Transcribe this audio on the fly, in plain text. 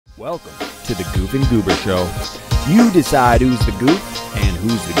Welcome to the Goof and Goober Show. You decide who's the goof and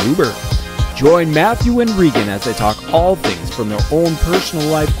who's the goober. Join Matthew and Regan as they talk all things from their own personal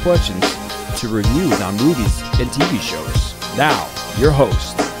life questions to reviews on movies and TV shows. Now, your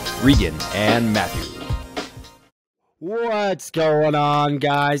hosts, Regan and Matthew. What's going on,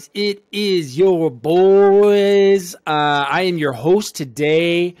 guys? It is your boys. I am your host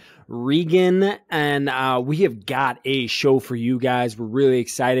today, Regan, and we have got a show for you guys. We're really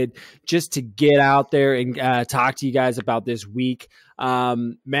excited just to get out there and talk to you guys about this week.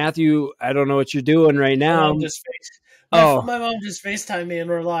 Matthew, I don't know what you're doing right now. My mom just FaceTimed me and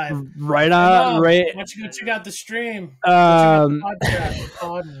we're live. Right on, Mom, right. Why don't you go check out the stream? Podcast. We're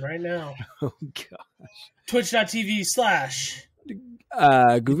podding right now. Oh gosh. Twitch.tv/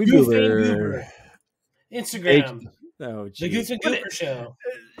 Goof and Goober. Instagram. Oh, The Goof and Goober Show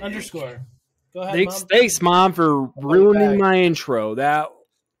 _. Go ahead, Thanks, Mom, for ruining my intro.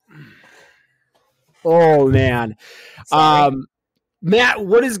 Oh man. Sorry. Matt,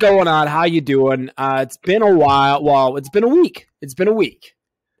 what is going on? How you doing? It's been a while. Well, it's been a week.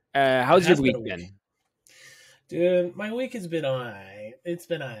 How's your week been? Dude, my week has been alright. It's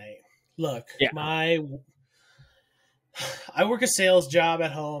been alright. Look, I work a sales job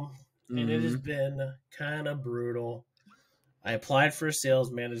at home, and it has been kind of brutal. I applied for a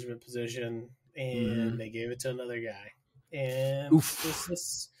sales management position, and they gave it to another guy. And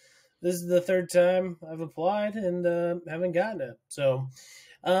this is the third time I've applied and haven't gotten it. So,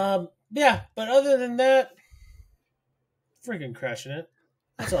 but other than that, freaking crushing it.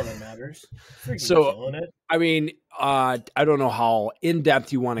 That's all that matters. Freaking killing it. I mean, I don't know how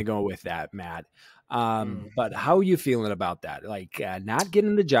in-depth you want to go with that, Matt. But how are you feeling about that? Like not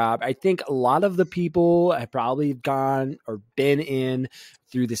getting the job. I think a lot of the people have probably gone or been in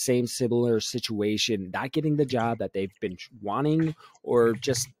through the same similar situation, not getting the job that they've been wanting, or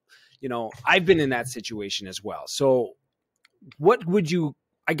just, I've been in that situation as well. So what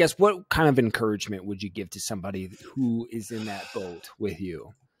kind of encouragement would you give to somebody who is in that boat with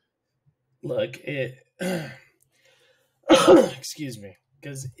you? Look, excuse me,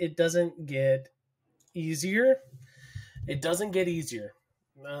 because it doesn't get easier. It doesn't get easier,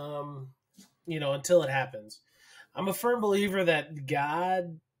 until it happens. I'm a firm believer that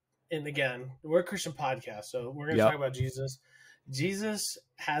God, and again, we're a Christian podcast, so we're going to talk about Jesus. Jesus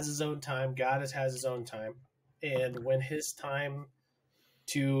has his own time. God has his own time. And when his time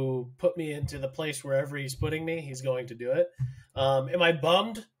to put me into the place wherever he's putting me, he's going to do it. Am I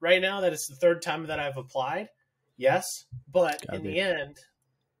bummed right now that it's the third time that I've applied? Yes. But in the end,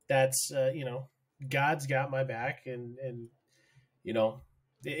 that's, God's got my back. And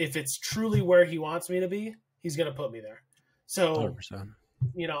if it's truly where he wants me to be, he's going to put me there. So,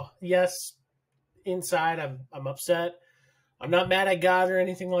 100%. Yes, inside I'm upset. I'm not mad at God or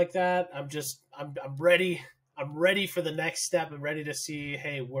anything like that. I'm ready. I'm ready for the next step. I'm ready to see,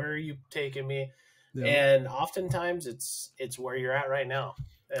 hey, where are you taking me? Yeah. And oftentimes it's where you're at right now.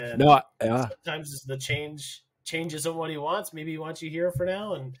 And sometimes it's the change isn't what he wants. Maybe he wants you here for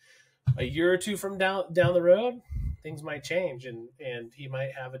now, and a year or two from down the road, things might change, and he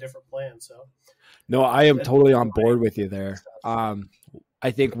might have a different plan. So no, I am totally on board with you there.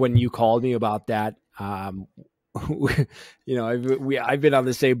 I think when you called me about that, I've been on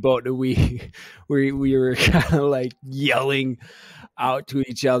the same boat, and we were kind of like yelling out to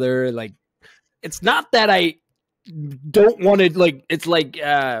each other. Like, it's not that I don't want to, like, it's like,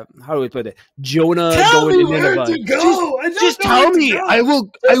 how do I put it? Jonah going to Nineveh. Just tell me. I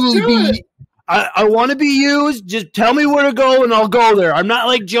will be. I want to be used. Just tell me where to go, and I'll go there. I'm not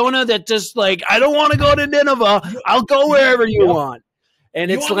like Jonah that just like, I don't want to go to Nineveh. I'll go wherever you want. And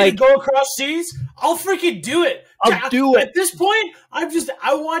it's like, me to go across seas. I'll freaking do it. I'll do it. At this point, I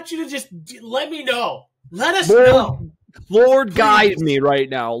want you to just let me know. Let us know. Lord, guide me right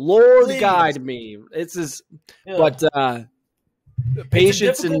now. Guide me. It's just, but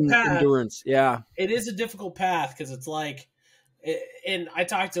patience and endurance. Yeah, it is a difficult path because it's like, and I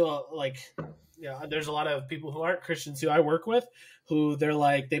talk to there's a lot of people who aren't Christians who I work with who they're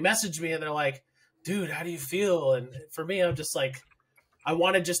like, they message me and they're like, dude, how do you feel? And for me, I'm just like, I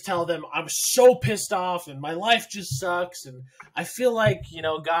want to just tell them I'm so pissed off and my life just sucks. And I feel like,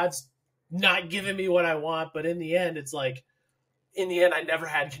 God's not giving me what I want. But in the end, it's like, I never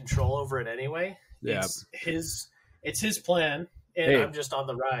had control over it anyway. Yeah. It's his plan, and I'm just on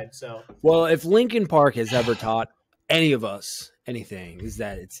the ride. So, well, if Linkin Park has ever taught any of us anything, is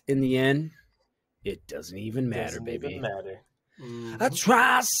that it's in the end, it doesn't even matter, baby. I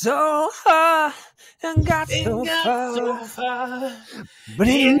tried so hard and got so far, but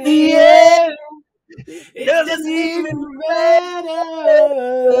in the end, it doesn't even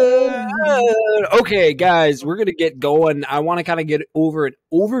matter. Okay, guys, we're going to get going. I want to kind of get over an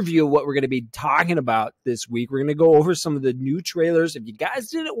overview of what we're going to be talking about this week. We're going to go over some of the new trailers. If you guys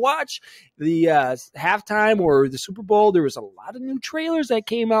didn't watch the halftime or the Super Bowl, there was a lot of new trailers that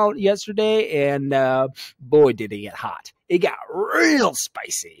came out yesterday, and boy, did it get hot. It got real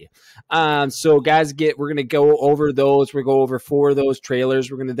spicy. So, guys, we're going to go over those. We're going to go over 4 of those trailers.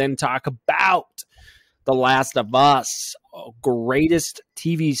 We're going to then talk about The Last of Us, greatest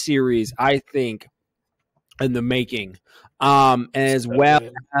TV series, I think, in the making. As well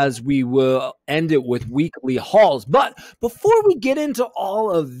as we will end it with weekly hauls. But before we get into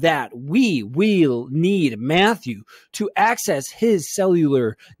all of that, we will need Matthew to access his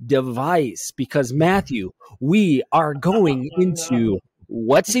cellular device because, Matthew, we are going into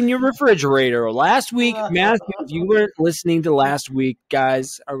what's in your refrigerator. Last week, Matthew, if you weren't listening to last week,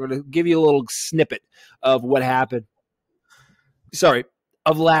 guys, I'm going to give you a little snippet of what happened.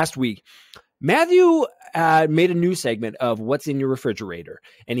 Of last week. Matthew made a new segment of what's in your refrigerator,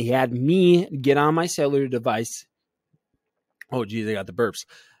 and he had me get on my cellular device. Oh, geez, I got the burps.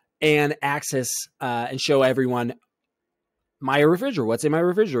 And access and show everyone my refrigerator. What's in my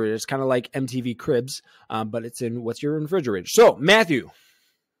refrigerator? It's kind of like MTV Cribs, but it's in what's your refrigerator. So, Matthew,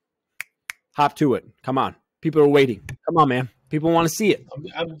 hop to it. Come on. People are waiting. Come on, man. People want to see it.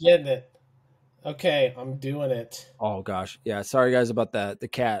 I'm getting it. Okay, I'm doing it. Oh, gosh. Yeah, sorry, guys, about that. The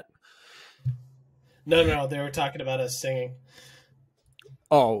cat. No, they were talking about us singing.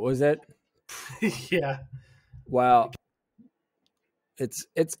 Oh, was that? Yeah. Well,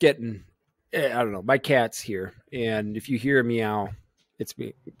 it's getting, I don't know. My cat's here, and if you hear a meow, it's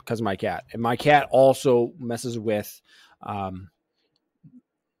because of my cat. And my cat also messes with other.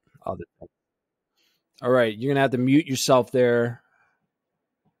 All right, you're gonna have to mute yourself there.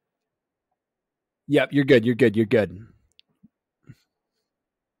 Yep, you're good. You're good.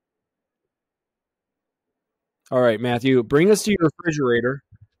 All right, Matthew, bring us to your refrigerator.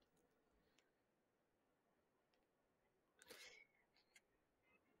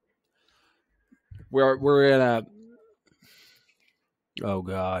 We're gonna. Oh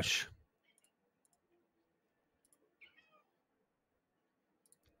gosh.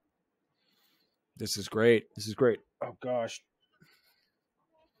 This is great. Oh gosh.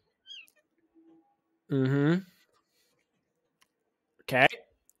 Mm-hmm. Okay.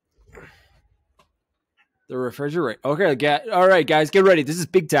 The refrigerator. Okay, all right, guys, get ready. This is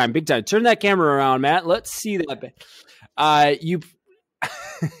big time. Turn that camera around, Matt. Let's see that.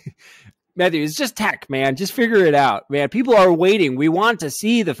 Matthew, it's just tech, man. Just figure it out, man. People are waiting. We want to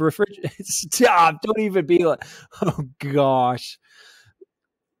see the refrigerator. Stop. Don't even be like, oh gosh.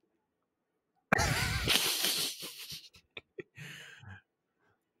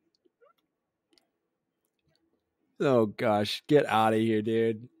 Oh gosh. Get out of here,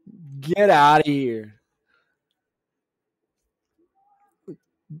 dude. Get out of here.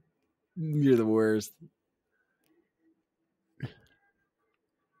 You're the worst.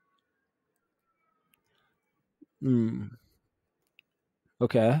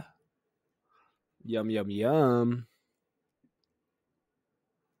 Okay. Yum.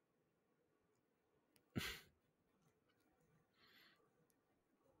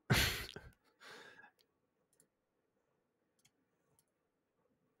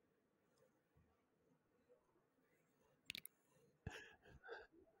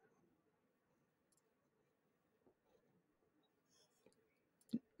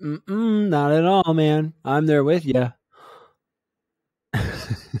 Not at all, man. I'm there with you.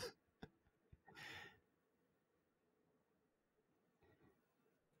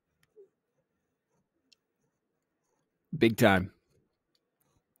 Big time.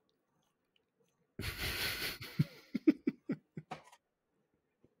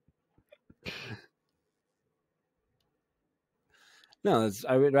 No,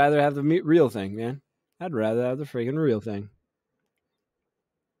 I would rather have the real thing, man. I'd rather have the friggin' real thing.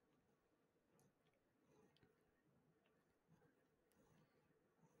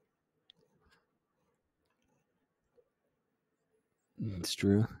 It's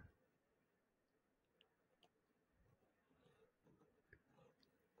true.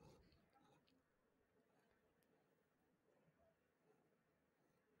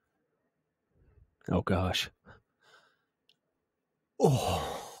 Oh gosh.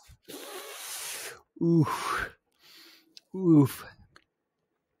 Oh. Oof.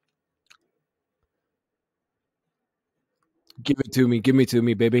 Give it to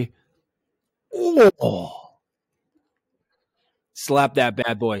me, baby. Oh. Slap that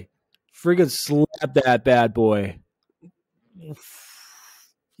bad boy. Friggin' slap that bad boy.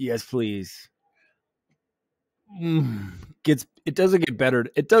 Yes, please. It doesn't get better.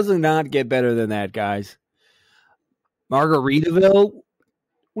 It does not get better than that, guys. Margaritaville?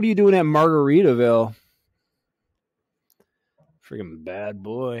 What are you doing at Margaritaville? Freaking bad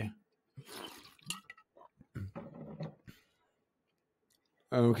boy.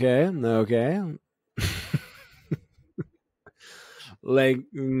 Okay. There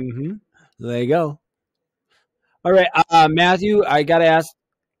you go. All right, Matthew, I gotta ask.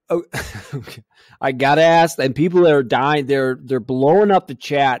 Oh, okay. I gotta ask, and people are dying. They're blowing up the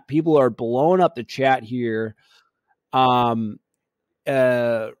chat. People are blowing up the chat here. Reese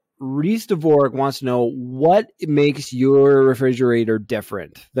Dvorak wants to know what makes your refrigerator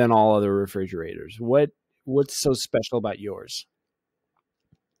different than all other refrigerators. What's so special about yours?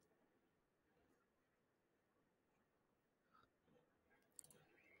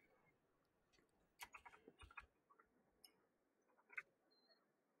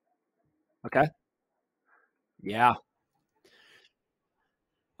 Okay. Yeah.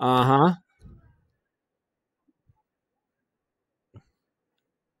 Uh-huh.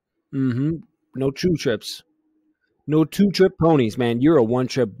 Mm-hmm. No 2 trips. No 2-trip ponies, man. You're a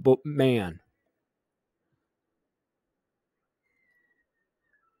 1-trip man.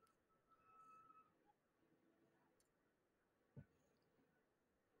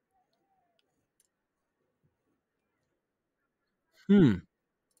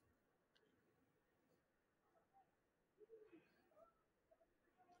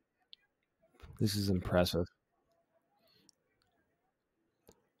 This is impressive.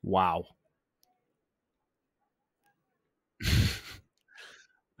 Wow.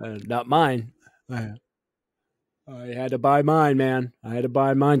 Not mine. I had to buy mine, man. I had to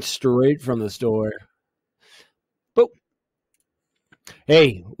buy mine straight from the store. But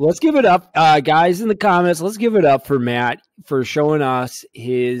hey, let's give it up, guys in the comments. Let's give it up for Matt for showing us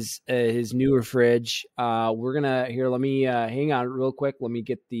his newer fridge. We're gonna here. Let me hang on real quick. Let me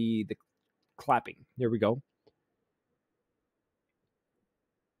get the clapping. There we go.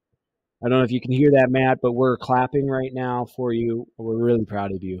 I don't know if you can hear that, Matt, but we're clapping right now for you. We're really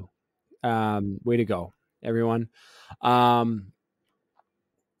proud of you. Way to go, everyone. Really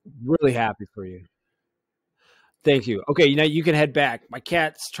happy for you. Thank you. Okay, you can head back. My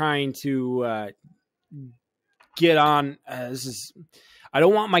cat's trying to get on. I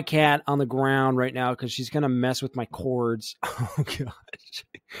don't want my cat on the ground right now because she's gonna mess with my cords. Oh gosh.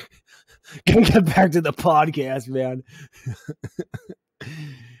 Gotta get back to the podcast, man.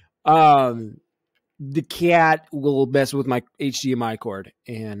 The cat will mess with my HDMI cord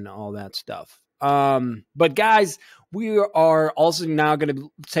and all that stuff. But guys, we are also now going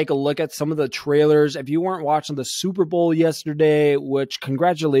to take a look at some of the trailers. If you weren't watching the Super Bowl yesterday, which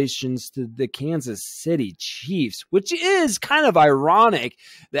congratulations to the Kansas City Chiefs, which is kind of ironic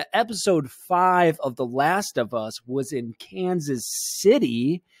that episode 5 of The Last of Us was in Kansas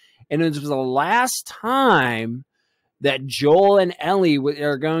City. And it was the last time that Joel and Ellie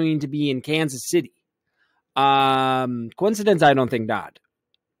are going to be in Kansas City. Coincidence? I don't think not.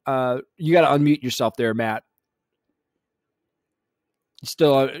 You got to unmute yourself there, Matt.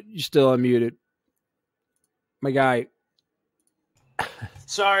 You're still unmuted. My guy.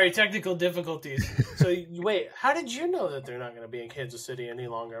 Sorry, technical difficulties. So wait, how did you know that they're not going to be in Kansas City any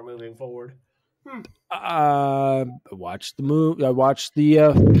longer moving forward? I watched the movie. I watched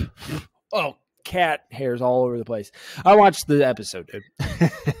the cat hairs all over the place. I watched the episode, dude.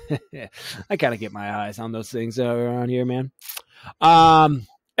 I gotta get my eyes on those things around here, man.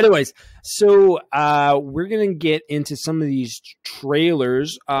 Anyways, so we're gonna get into some of these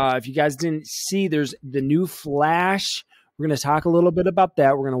trailers. If you guys didn't see, there's the new Flash. We're gonna talk a little bit about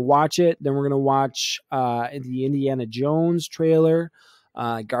that. We're gonna watch it. Then we're gonna watch the Indiana Jones trailer,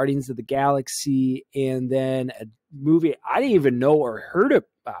 Guardians of the Galaxy, and then a movie I didn't even know or heard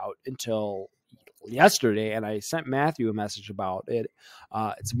about until yesterday, and I sent Matthew a message about it.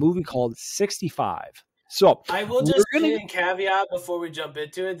 It's a movie called 65. So I will just say a caveat before we jump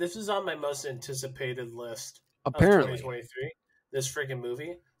into it. This is on my most anticipated list apparently of 2023. This freaking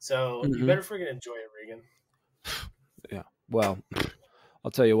movie. So you better freaking enjoy it, Regan. Yeah. Well,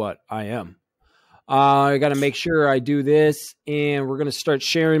 I'll tell you what, I am. I got to make sure I do this, and we're going to start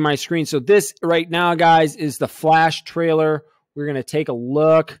sharing my screen. So this right now, guys, is the Flash trailer. We're going to take a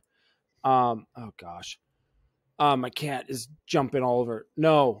look. Oh gosh. My cat is jumping all over.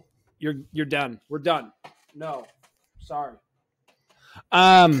 No, you're done. We're done. No, sorry.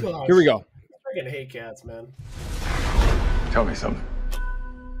 Here we go. I freaking hate cats, man. Tell me something.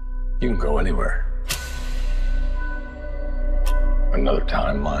 You can go anywhere. Another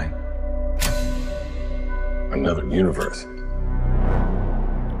timeline. Another universe.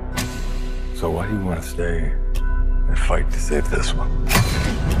 So why do you want to stay and fight to save this one.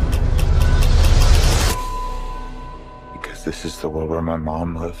 Because this is the world where my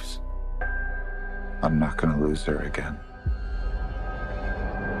mom lives. I'm not gonna lose her again.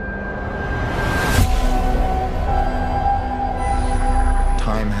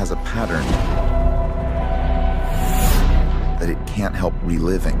 Time has a pattern that it can't help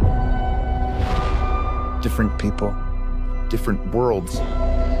reliving. Different people, different worlds,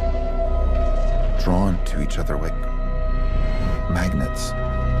 drawn to each other like magnets.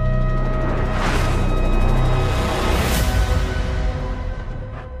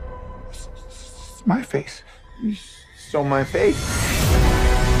 It's my face. You stole my face.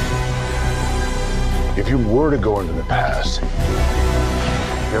 If you were to go into the past, you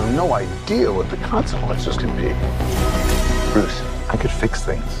have no idea what the consequences can be. Bruce, I could fix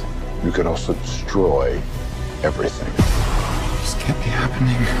things. You could also destroy everything. This can't be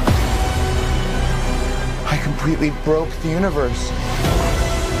happening. I completely broke the universe.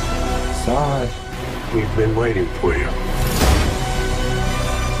 Zod. We've been waiting for you.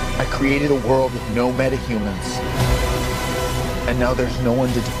 I created a world with no metahumans. And now there's no one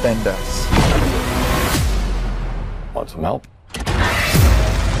to defend us. Want some help?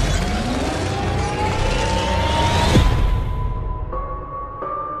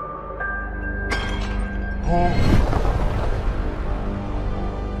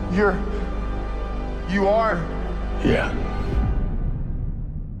 You are? Yeah.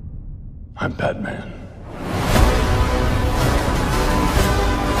 I'm Batman.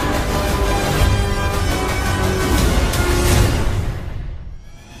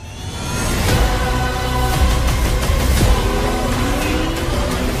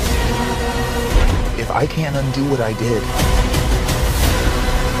 If I can't undo what I did,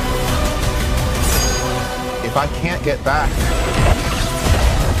 if I can't get back,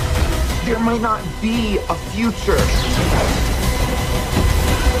 there might not be a future.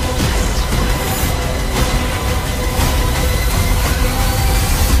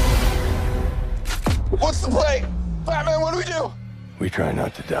 What's the play? Batman, what do we do? We try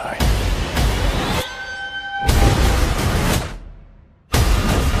not to die.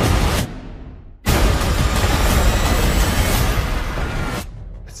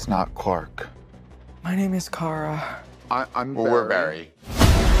 It's not Clark. My name is Kara. I'm Barry. We're Barry.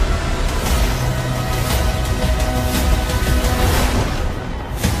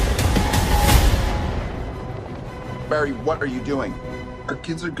 Barry, what are you doing? Our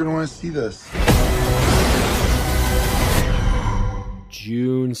kids are gonna want to see this.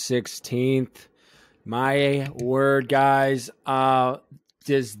 June 16th. My word, guys.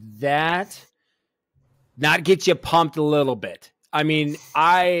 Does that not get you pumped a little bit? I mean,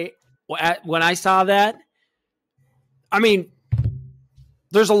 when I saw that, I mean,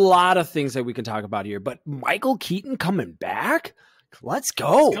 there's a lot of things that we can talk about here, but Michael Keaton coming back? Let's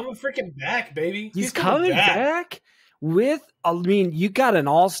go. He's coming freaking back, baby. He's coming back with, I mean, you got an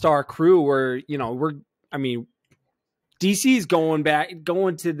all-star crew where, you know, DC's going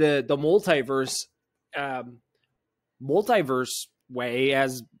to the multiverse way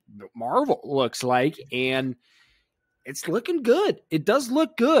as Marvel looks like, and it's looking good. It does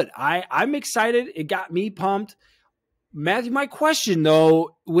look good. I'm excited. It got me pumped. Matthew, my question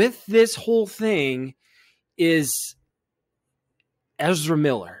though, with this whole thing is Ezra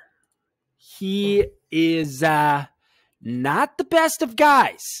Miller. He is not the best of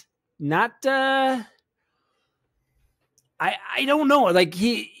guys. Not I don't know. Like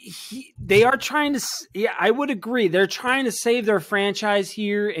they are trying to. Yeah, I would agree. They're trying to save their franchise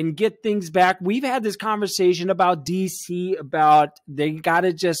here and get things back. We've had this conversation about DC about they got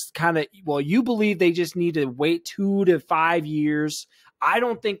to just kind of. Well, you believe they just need to wait 2 to 5 years. I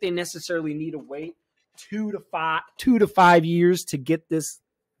don't think they necessarily need to wait 2 to 5 years to get this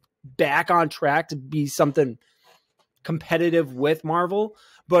back on track to be something competitive with Marvel.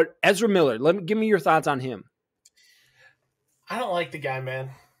 But Ezra Miller, give me your thoughts on him. I don't like the guy, man.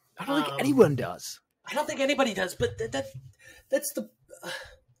 I don't think anyone does. I don't think anybody does, but that's the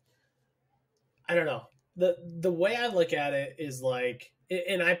I don't know. The way I look at it is like,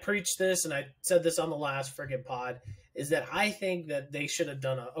 and I preached this and I said this on the last freaking pod, is that I think that they should have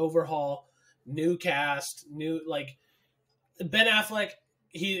done an overhaul, new cast, like Ben Affleck,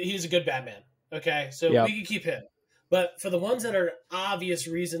 he's a good Batman. Okay. So we can keep him. But for the ones that are obvious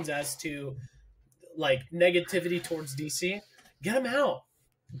reasons as to like negativity towards DC, get him out.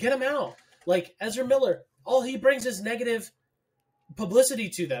 Get him out. Like Ezra Miller, all he brings is negative publicity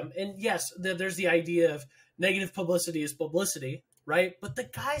to them. And yes, there's the idea of negative publicity is publicity, right? But the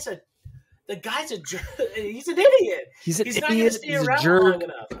guy's The guy's a jerk. He's an idiot. He's an not going to stay around long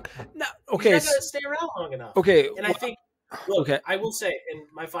enough. No, okay. He's not going to stay around long enough. Okay. And I think, look, I will say, and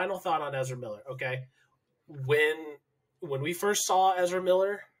my final thought on Ezra Miller, okay, when we first saw Ezra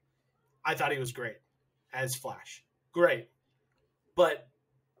Miller, I thought he was great as Flash. Great. But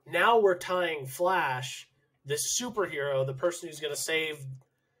now we're tying Flash, this superhero, the person who's going to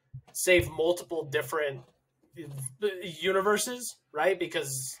save multiple different universes, right?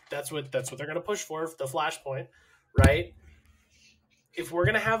 Because that's what they're going to push for, the Flashpoint, right? If we're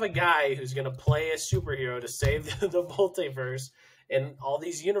going to have a guy who's going to play a superhero to save the multiverse and all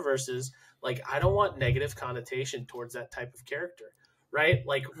these universes, like, I don't want negative connotation towards that type of character, right?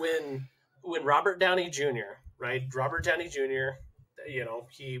 Like when Robert Downey Jr., right? Robert Downey Jr., you know,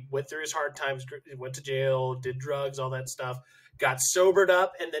 he went through his hard times, went to jail, did drugs, all that stuff, got sobered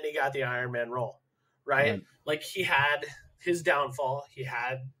up, and then he got the Iron Man role, right? Right. Like, he had his downfall. He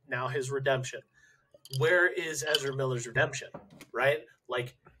had now his redemption. Where is Ezra Miller's redemption, right?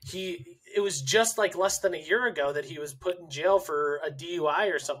 Like, it was just like less than a year ago that he was put in jail for a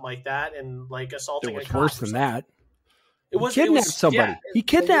DUI or something like that, and like assaulting a cop. Worse than that. It was kidnapped somebody. Yeah, he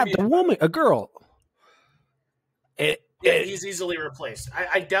kidnapped a woman, a girl. He's easily replaced.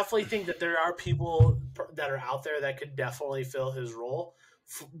 I definitely think that there are people that are out there that could definitely fill his role.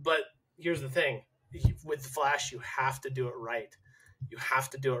 But here's the thing. With Flash, you have to do it right. You have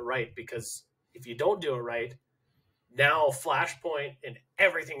to do it right, because if you don't do it right, now Flashpoint and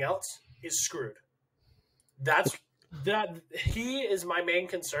everything else is screwed. That he is my main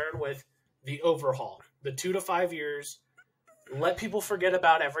concern with the overhaul. The 2 to 5 years, let people forget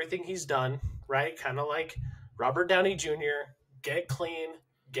about everything he's done, right? Kind of like Robert Downey Jr., get clean,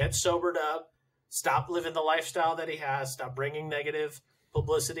 get sobered up, stop living the lifestyle that he has, stop bringing negative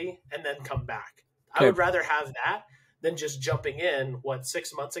publicity, and then come back. Okay. I would rather have that than just jumping in,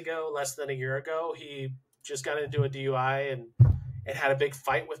 6 months ago, less than a year ago, he just got into a DUI and had a big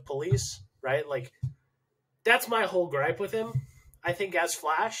fight with police, right? Like, that's my whole gripe with him. I think as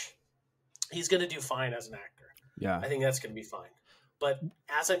Flash, he's going to do fine as an actor. Yeah. I think that's going to be fine. But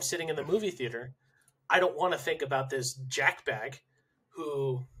as I'm sitting in the movie theater, I don't want to think about this jackbag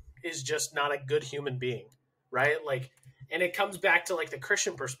who is just not a good human being, right? Like, and it comes back to like the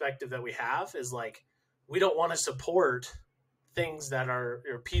Christian perspective that we have is like, we don't want to support things that are,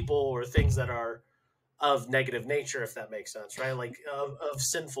 or people or things that are of negative nature, if that makes sense, right? Like of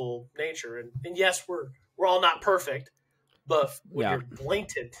sinful nature. And yes, we're all not perfect, but when you're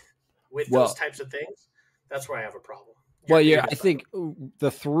blatant with those types of things, that's where I have a problem. I think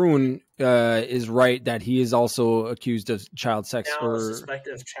the Thrun is right that he is also accused of child sex now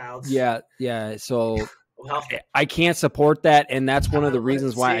suspected of child. Yeah. So I can't support that, and that's one of the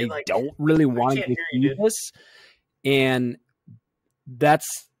reasons why I don't really want to do this. And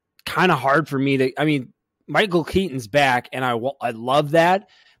that's kind of hard for me to. I mean, Michael Keaton's back, and I love that,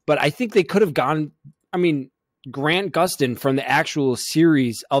 but I think they could have gone. I mean, Grant Gustin from the actual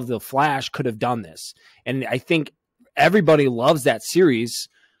series of The Flash could have done this, and I think everybody loves that series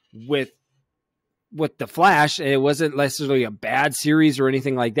with The Flash. It wasn't necessarily a bad series or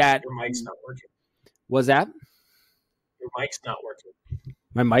anything like that. Your mic's not working. Was that? Your mic's not working.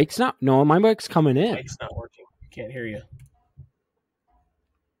 My mic's not? No, my mic's coming in. Your mic's not working. Can't hear you.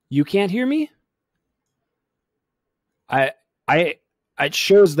 You can't hear me? It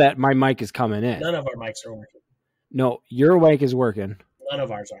shows that my mic is coming in. None of our mics are working. No, your mic is working. None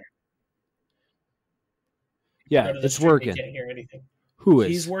of ours are. Yeah, it's working. Can't hear anything. Who is?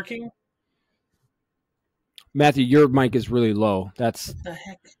 He's working. Matthew, your mic is really low. That's what the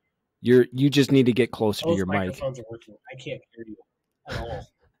heck. You just need to get closer to your mic. Microphones are working. I can't hear you at all.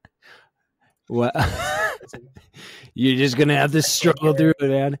 What? You're just gonna have to struggle through it,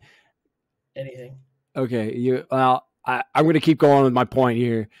 man. Anything. Okay. I'm gonna keep going with my point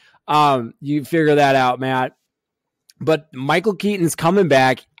here. You figure that out, Matt. But Michael Keaton's coming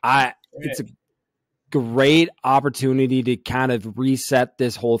back. It's a great opportunity to kind of reset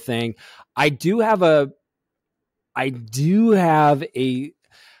this whole thing. I do have a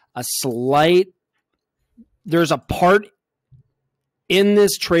slight, there's a part in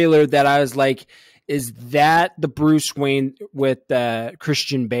this trailer that I was like, is that the Bruce Wayne with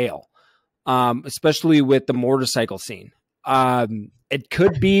Christian Bale? Especially with the motorcycle scene. It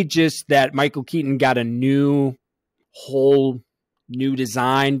could be just that Michael Keaton got a whole new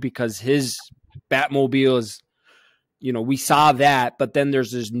design because his Batmobile is, we saw that, but then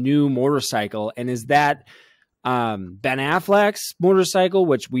there's this new motorcycle. And is that Ben Affleck's motorcycle,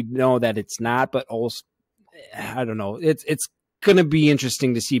 which we know that it's not, but also, I don't know. It's going to be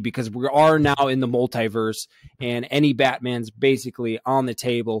interesting to see because we are now in the multiverse and any Batman's basically on the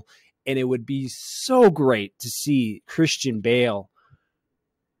table. and it would be so great to see Christian Bale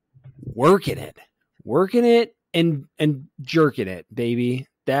working it and jerking it, baby.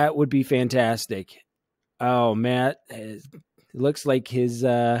 That would be fantastic. Oh, Matt, it looks like his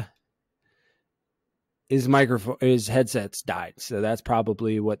microphone, his headset's died. So that's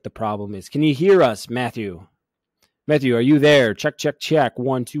probably what the problem is. Can you hear us, Matthew? Matthew, are you there? Check, check, check.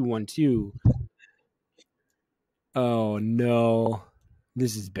 1 2 1 2. Oh no,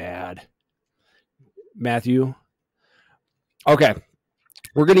 this is bad, Matthew. Okay,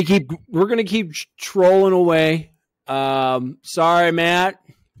 we're gonna keep trolling away. Sorry, Matt.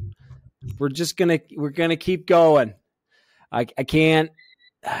 We're gonna keep going. I can't.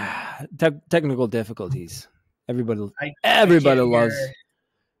 Technical difficulties. Everybody loves.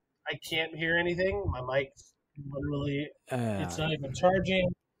 I can't hear anything. My mic's literally. It's not even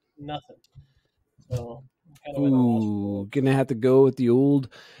charging. Nothing. So. Gonna have to go with the old.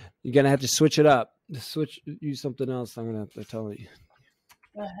 You're gonna have to switch it up. Use something else. I'm gonna have to tell you.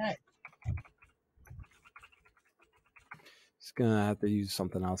 What the heck? It's gonna have to use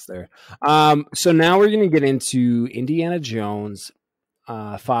something else there. So now we're gonna get into Indiana Jones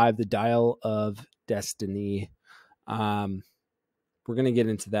 5, The Dial of Destiny. We're gonna get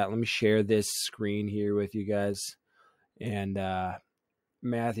into that. Let me share this screen here with you guys, and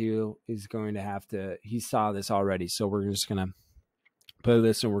Matthew is going to have to, he saw this already, so we're just going to play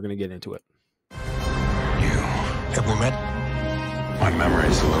this and we're going to get into it. Have we met? My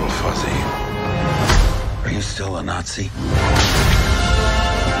memory's a little fuzzy. Are you still a Nazi? Give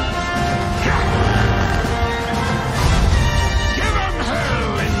him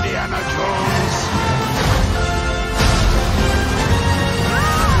hell, Indiana Jones!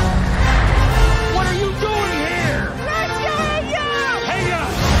 What are you doing here?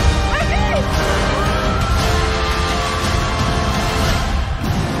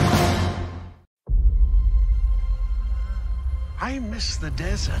 I miss the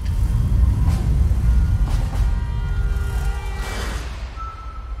desert.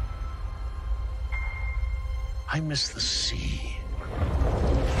 I miss the sea.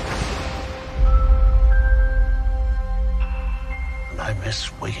 And I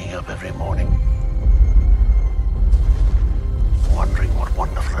miss waking up every morning, wondering what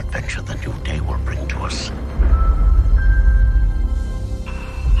wonderful adventure the new day will bring to us.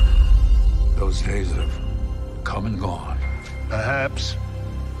 Those days have come and gone. Perhaps.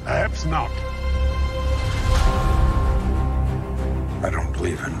 Perhaps not. I don't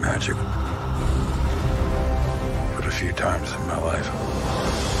believe in magic. But a few times in my life,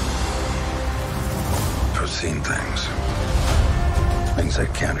 I've seen things. Things I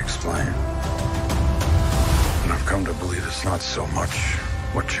can't explain. And I've come to believe it's not so much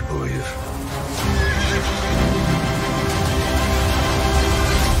what you believe.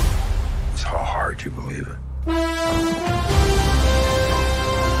 It's how hard you believe it.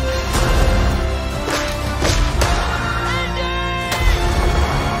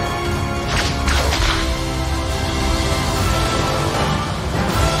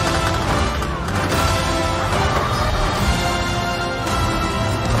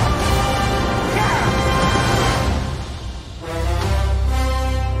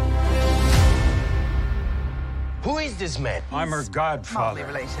 Who is this man? I'm her godfather.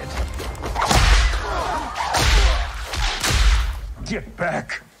 Related. Get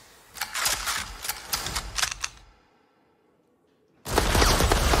back!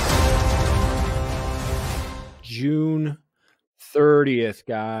 June 30th,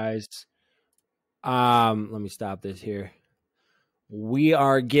 guys. Let me stop this here. We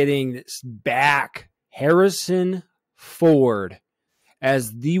are getting this back. Harrison Ford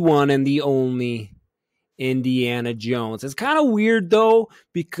as the one and the only Indiana Jones. It's kind of weird, though,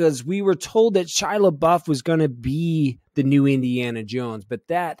 because we were told that Shia LaBeouf was going to be the new Indiana Jones, but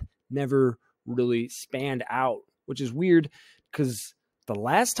that never really spanned out, which is weird because the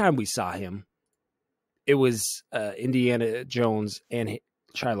last time we saw him, it was Indiana Jones and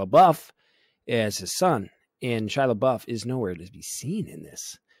Shia LaBeouf as his son, and Shia LaBeouf is nowhere to be seen in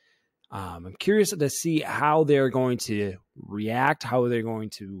this. I'm curious to see how they're going to react, how they're going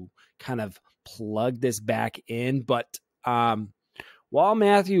to kind of plug this back in. But while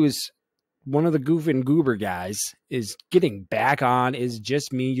Matthew is one of the Goof and Goober guys is getting back on, is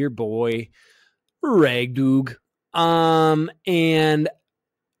just me, your boy, Ragdoog. And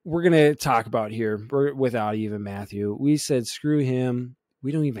we're going to talk about here without even Matthew. We said, screw him.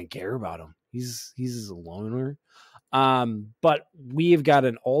 We don't even care about him. He's a loner. But we've got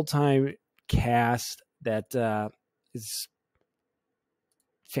an all-time cast that is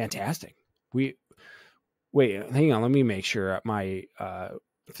fantastic. Wait, hang on. Let me make sure my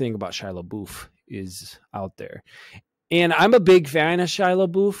thing about Shia LaBeouf is out there. And I'm a big fan of Shia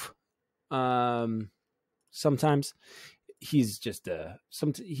LaBeouf. Sometimes he's just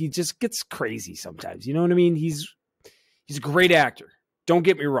he just gets crazy sometimes. You know what I mean? He's a great actor. Don't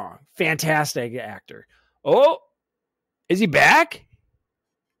get me wrong. Fantastic actor. Oh, is he back?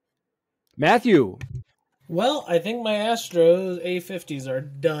 Matthew. Well, I think my Astros A50s are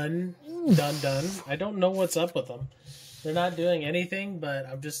done. Done. I don't know what's up with them. They're not doing anything, but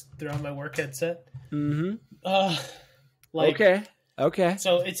I'm just throwing my work headset. Mm-hmm. Okay.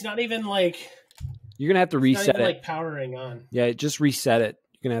 So it's not even like you're gonna have to reset it. Like powering on. Yeah, just reset it.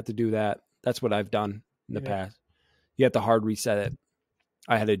 You're gonna have to do that. That's what I've done in the past. You have to hard reset it.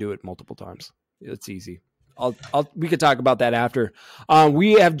 I had to do it multiple times. It's easy. We could talk about that after.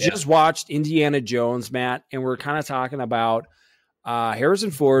 We have just watched Indiana Jones, Matt, and we're kind of talking about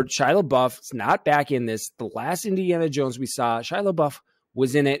Harrison Ford. Shia LaBeouf's not back in this. The last Indiana Jones we saw, Shia LaBeouf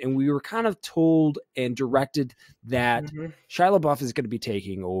was in it, and we were kind of told and directed that Shia LaBeouf is going to be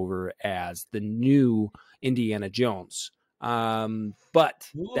taking over as the new Indiana Jones. But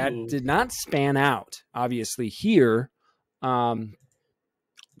that did not span out, obviously, here.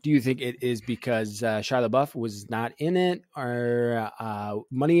 Do you think it is because Shia LaBeouf was not in it, or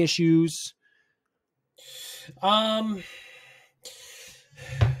money issues? You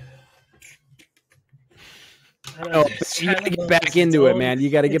got to get back into it, man.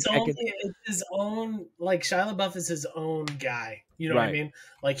 You got to get back into it. It's his own, like, Shia LaBeouf is his own guy. You know what I mean?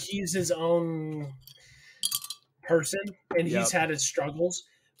 Like, he's his own person, and he's had his struggles.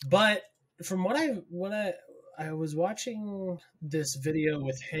 But from what I was watching this video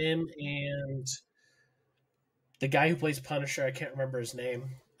with him and the guy who plays Punisher. I can't remember his name.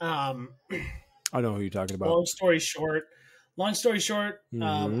 I know who you're talking about. Long story short,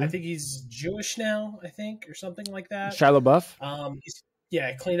 I think he's Jewish now, or something like that. Shia LaBeouf? He's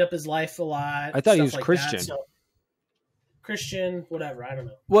cleaned up his life a lot. I thought he was like Christian. So, Christian, whatever. I don't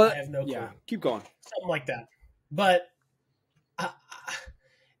know. Well, I have no clue. Yeah, keep going. Something like that. But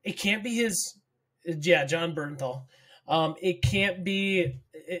it can't be his. Yeah, John Bernthal. It can't be.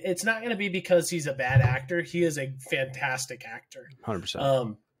 It's not going to be because he's a bad actor. He is a fantastic actor.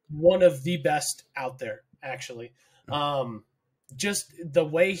 100%. One of the best out there, actually. Just the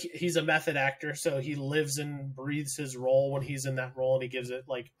way he's a method actor, so he lives and breathes his role when he's in that role, and he gives it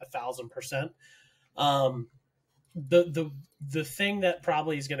like 1,000%. The thing that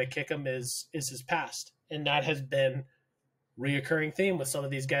probably is going to kick him is his past, and that has been reoccurring theme with some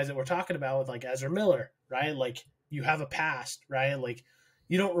of these guys that we're talking about, with like Ezra Miller, right? Like, you have a past, right? Like,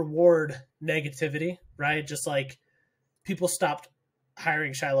 you don't reward negativity, right? Just like people stopped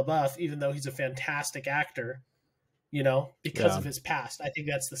hiring Shia LaBeouf, even though he's a fantastic actor, because of his past. I think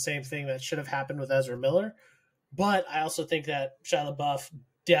that's the same thing that should have happened with Ezra Miller. But I also think that Shia LaBeouf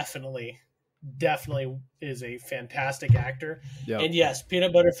definitely is a fantastic actor. Yep. And yes,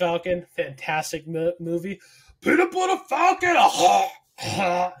 Peanut Butter Falcon, fantastic movie. Peanut Butter Falcon,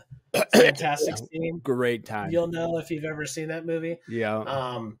 fantastic scene. Great time. You'll know if you've ever seen that movie.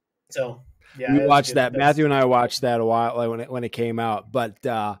 Yeah. We watched that. Matthew and I watched that a while when it came out. But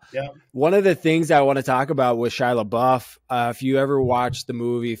one of the things I want to talk about with Shia LaBeouf, if you ever watched the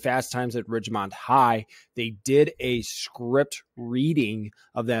movie Fast Times at Ridgemont High, they did a script reading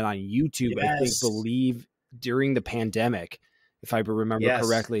of that on YouTube. I believe during the pandemic, if I remember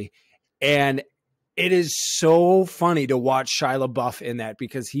correctly, and it is so funny to watch Shia LaBeouf in that,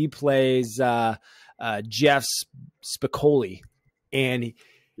 because he plays Jeff Spicoli, and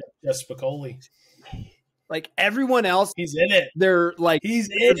Jeff Spicoli. Like everyone else, he's in it. They're like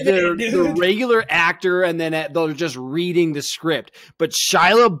the regular actor, and then they're just reading the script. But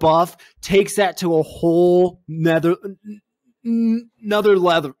Shia LaBeouf takes that to a whole another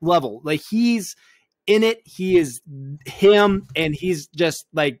level. Like, he's in it. He is him, and he's just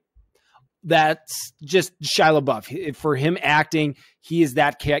like, that's just Shia LaBeouf. For him acting, he is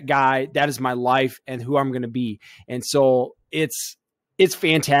that guy. That is my life and who I'm going to be. And so it's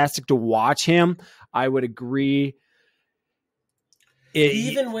fantastic to watch him. I would agree.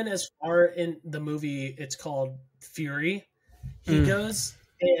 He even went as far in the movie, it's called Fury. He goes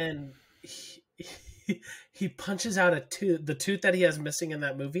and he punches out the tooth that he has missing in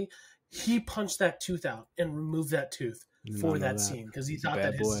that movie. He punched that tooth out and removed that tooth for that scene, because he thought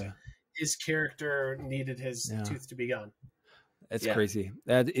that his character needed his tooth to be gone. It's crazy.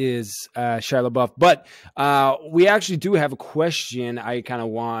 That is Shia LaBeouf. But we actually do have a question I kind of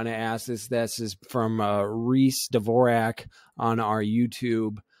want to ask this. This is from Reese Dvorak on our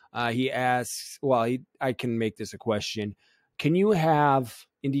YouTube. He asks, I can make this a question. Can you have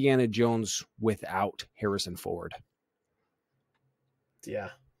Indiana Jones without Harrison Ford? Yeah.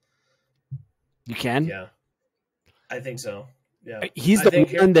 You can? Yeah. I think so. Yeah. He's the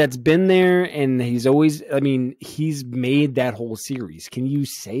one that's been there, and he's always, I mean, he's made that whole series. Can you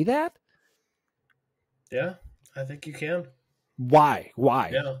say that? Yeah, I think you can. Why?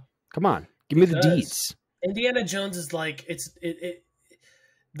 Yeah. Come on. Give me the deets. Indiana Jones is like,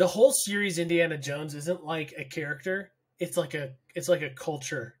 the whole series Indiana Jones isn't like a character. It's like a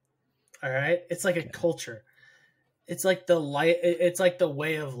culture. All right? It's like a culture. It's like it's like the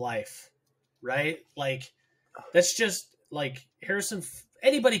way of life, right? Like, that's just like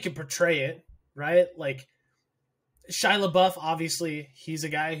anybody can portray it, right? Like Shia LaBeouf, obviously, he's a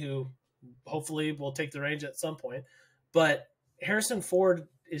guy who hopefully will take the reins at some point, but Harrison Ford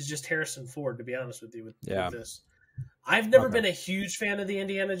is just Harrison Ford, to be honest with you, with this. I've never been a huge fan of the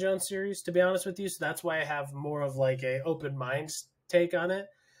Indiana Jones series, to be honest with you, so that's why I have more of like a open mind take on it.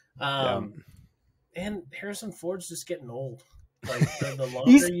 And Harrison Ford's just getting old. Like the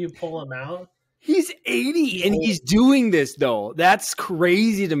longer you pull him out. He's 80 and he's doing this though. That's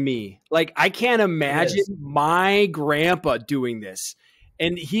crazy to me. Like, I can't imagine my grandpa doing this.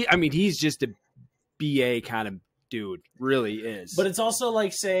 And he's just a BA kind of dude, really is. But it's also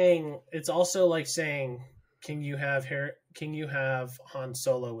like saying, can you have Han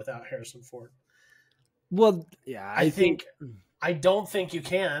Solo without Harrison Ford? Well, yeah, I don't think you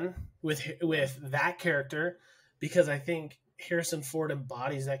can with that character, because I think Harrison Ford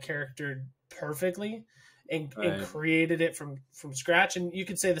embodies that character perfectly and created it from scratch. And you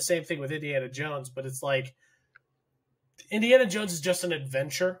could say the same thing with Indiana Jones, but it's like Indiana Jones is just an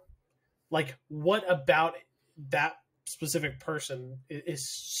adventure. Like, what about that specific person is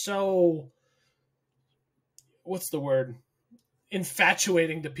so, what's the word,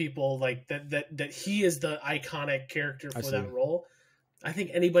 infatuating to people, like that he is the iconic character for that role. I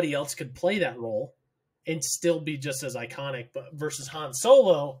think anybody else could play that role and still be just as iconic, but versus Han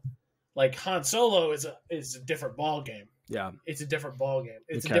Solo, like Han Solo is a different ball game. Yeah, it's a different ball game.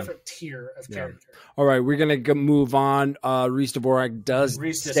 It's a different tier of character. All right, we're gonna move on. Reese Dvorak does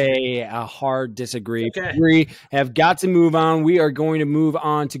say a hard disagree. Okay. We have got to move on. We are going to move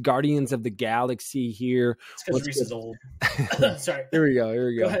on to Guardians of the Galaxy here. It's because Reese is old. Sorry. Here we go.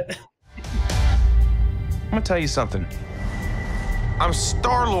 Go ahead. I'm gonna tell you something. I'm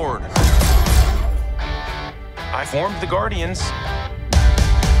Star-Lord. I formed the Guardians.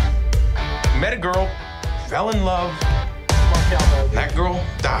 Met a girl, fell in love. That girl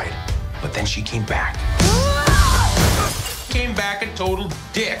died, but then she came back. Came back a total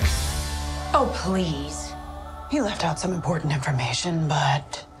dick. Oh, please. He left out some important information,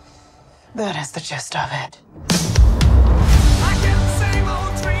 but that is the gist of it. I get the same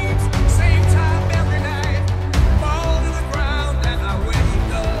old dreams, same time every night. Fall to the ground and I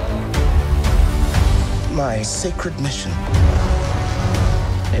wake up. My sacred mission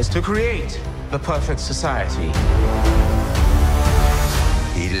is to create the perfect society.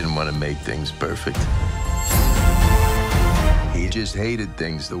 He didn't want to make things perfect. He just hated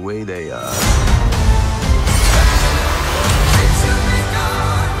things the way they are.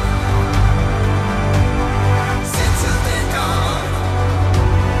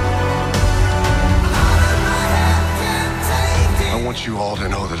 I want you all to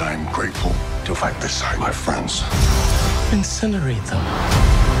know that I'm grateful to fight beside my friends. Incinerate them.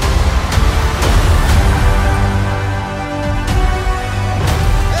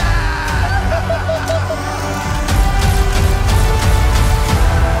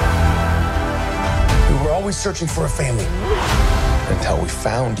 Always searching for a family until we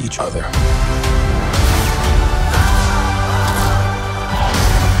found each other.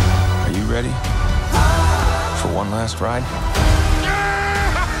 Are you ready for one last ride?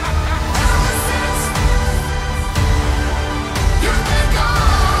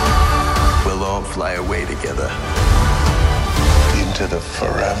 We'll all fly away together. Into the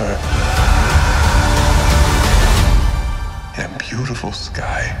forever and beautiful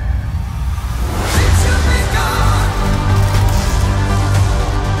sky.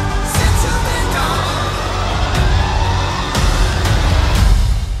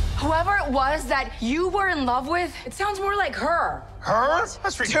 Whoever it was that you were in love with, it sounds more like her. Her?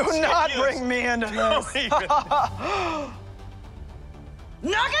 That's ridiculous. Do not bring me into this.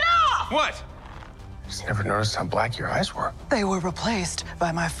 Knock it off! What? Just never noticed how black your eyes were. They were replaced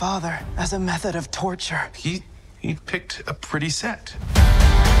by my father as a method of torture. He picked a pretty set.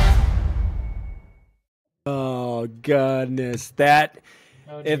 Oh goodness,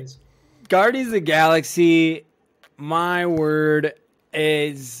 if Guardians of the Galaxy, my word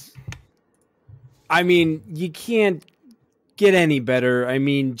is, I mean, you can't get any better. I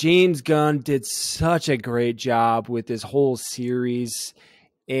mean, James Gunn did such a great job with this whole series,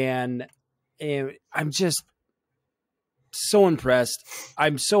 and I'm just so impressed.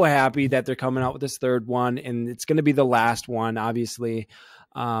 I'm so happy that they're coming out with this third one, and it's going to be the last one, obviously.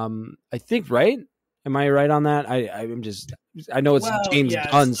 I think, right? Am I right on that? I know it's James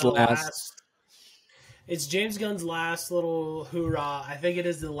Gunn's last. It's James Gunn's last little hoorah. I think it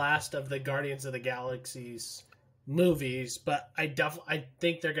is the last of the Guardians of the Galaxy's movies, but I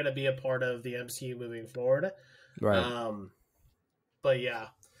think they're going to be a part of the MCU moving forward. Right. But yeah,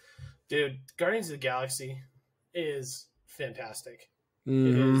 dude, Guardians of the Galaxy is fantastic. Mm-hmm.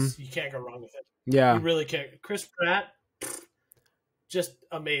 It is. You can't go wrong with it. Yeah. You really can't. Chris Pratt, just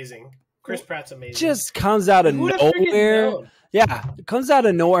amazing. Chris Pratt's amazing. Just comes out of nowhere. Yeah, it comes out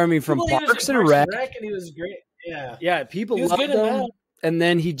of nowhere. I mean, from Parks and Rec, and he was great. Yeah, people loved him. And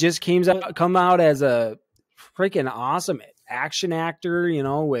then he just come out as a freaking awesome action actor. You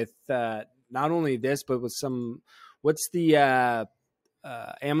know, with not only this, but with some. What's the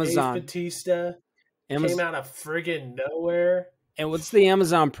Amazon? Dave Bautista came out of friggin' nowhere. And what's the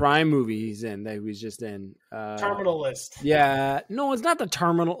Amazon Prime movie he's in that he was just in? Terminal List. Yeah. No, it's not the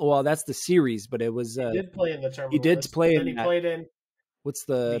Terminal. Well, that's the series, but it was... he did play in the Terminal He did List. play in... He played in... What's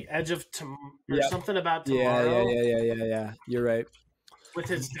the... Edge of something about tomorrow. Yeah. You're right. With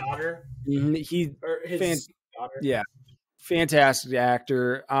his daughter. His daughter. Yeah. Fantastic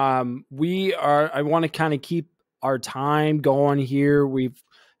actor. I want to kind of keep our time going here. We've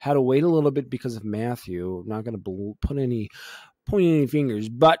had to wait a little bit because of Matthew. I'm not going to pointing any fingers,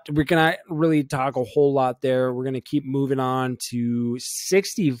 but we're going to really talk a whole lot there. We're going to keep moving on to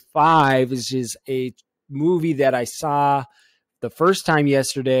 65, which is a movie that I saw the first time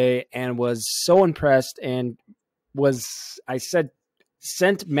yesterday and was so impressed and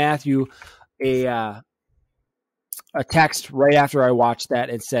sent Matthew a text right after I watched that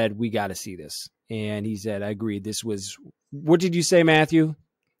and said, we got to see this. And he said, I agreed. This was, what did you say, Matthew?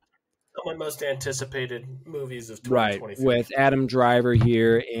 One of the most anticipated movies of 2023. Right, with Adam Driver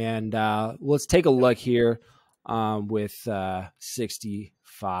here. And let's take a look here with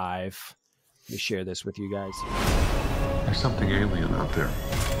 65. Let me share this with you guys. There's something alien out there.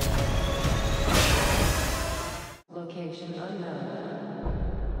 Location unknown.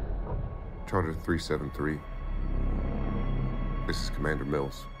 Charter 373. This is Commander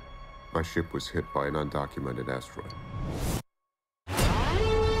Mills. My ship was hit by an undocumented asteroid.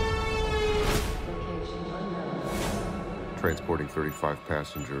 Transporting 35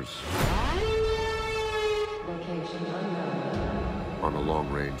 passengers on a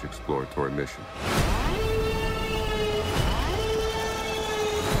long-range exploratory mission.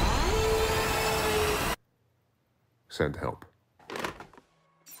 Send help.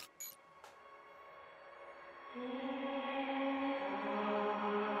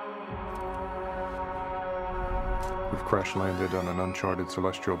 We've crash landed on an uncharted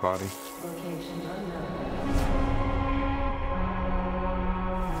celestial body.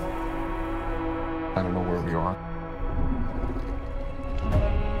 I don't know where we are.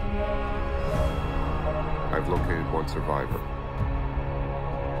 I've located one survivor.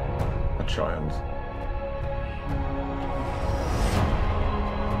 A child.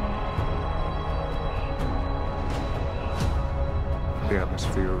 The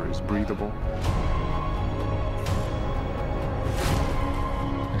atmosphere is breathable.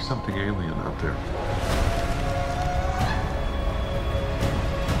 There's something alien out there.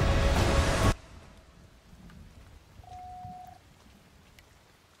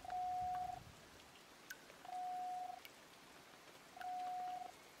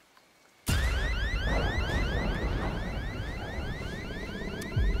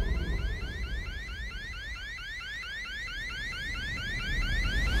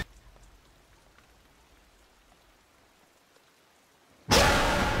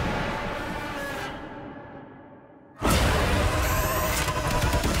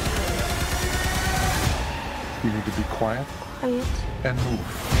 You need to be quiet. Quiet. And move.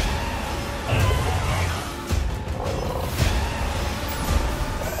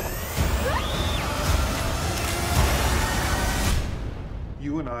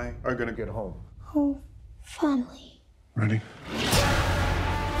 You and I are gonna get home. Oh, family. Ready?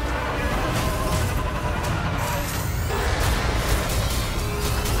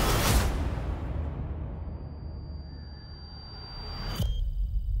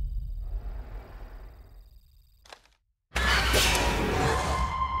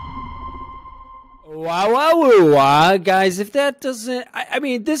 Wow, guys, if that doesn't, I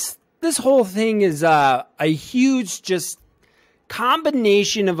mean, this whole thing is a huge just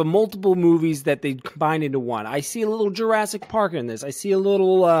combination of multiple movies that they combined into one. I see a little Jurassic Park in this. I see a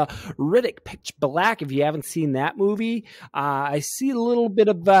little Riddick, Pitch Black, if you haven't seen that movie. I see a little bit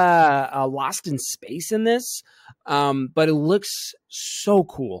of Lost in Space in this, but it looks so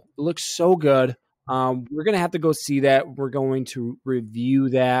cool. It looks so good. We're going to have to go see that. We're going to review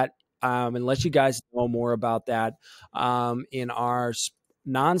that and let you guys know more about that in our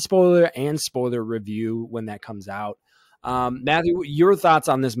non-spoiler and spoiler review when that comes out. Matthew, your thoughts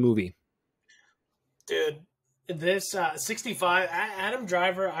on this movie? Dude, this 65, Adam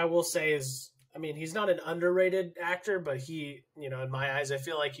Driver, I will say is, I mean, he's not an underrated actor, but he, you know, in my eyes, I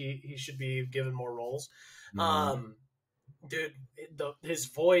feel like he should be given more roles. Dude, his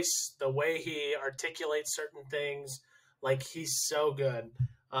voice, the way he articulates certain things, like he's so good.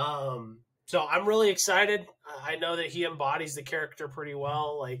 So I'm really excited. I know that he embodies the character pretty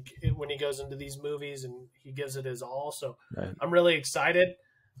well, like when he goes into these movies and he gives it his all. So right. I'm really excited.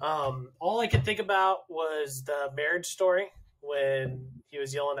 All I could think about was the Marriage Story when he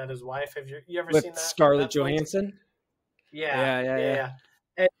was yelling at his wife. Have you ever seen that? Scarlett Johansson? Yeah.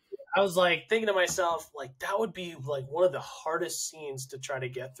 And I was like thinking to myself, like that would be like one of the hardest scenes to try to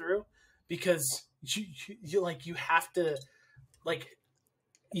get through because you have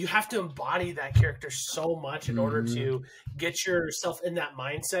to embody that character so much in order to get yourself in that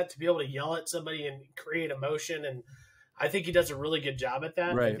mindset to be able to yell at somebody and create emotion. And I think he does a really good job at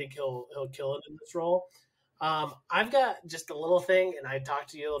that. Right. I think he'll kill it in this role. I've got just a little thing, and I talked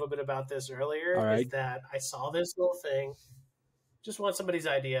to you a little bit about this earlier, is that I saw this little thing. Just want somebody's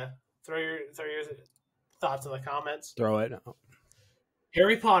idea. Throw your thoughts in the comments. Throw it.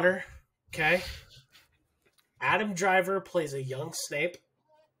 Harry Potter. Okay. Adam Driver plays a young Snape.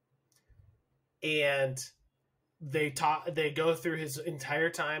 And they go through his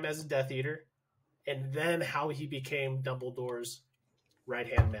entire time as a Death Eater, and then how he became Dumbledore's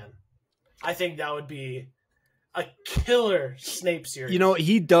right-hand man. I think that would be a killer Snape series. You know,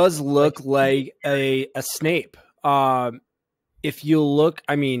 he does look like a Snape. If you look,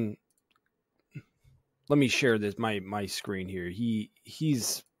 I mean, let me share this my screen here.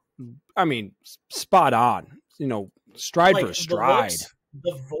 He's, I mean, spot on. You know, stride for stride.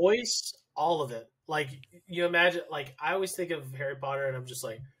 The voice. All of it. Like you imagine, like I always think of Harry Potter and I'm just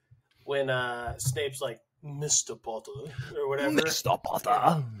like when Snape's like Mr. Potter or whatever. Mr.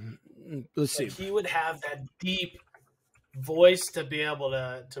 Potter. Let's see. Like, he would have that deep voice to be able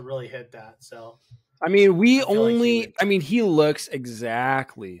to really hit that. So I mean, he looks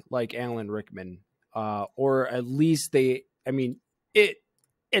exactly like Alan Rickman. Or at least it's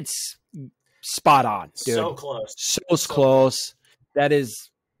spot on, dude. So close. So close. That is.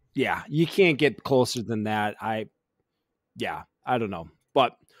 Yeah, you can't get closer than that. I don't know.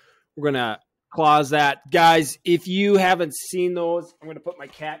 But we're going to clause that. Guys, if you haven't seen those, I'm going to put my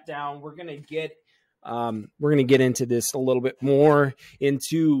cat down. We're going to get into this a little bit more,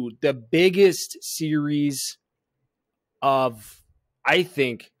 into the biggest series of, I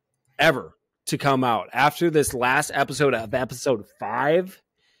think, ever to come out. After this last episode of episode 5,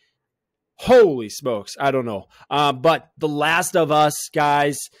 holy smokes, I don't know. But The Last of Us,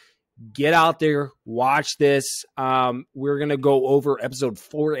 guys, get out there, watch this. We're going to go over episode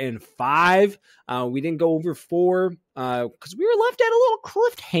 4 and 5. We didn't go over 4 because we were left at a little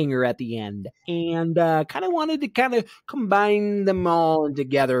cliffhanger at the end and kind of wanted to combine them all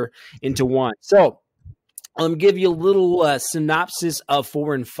together into one. So I'll give you a little synopsis of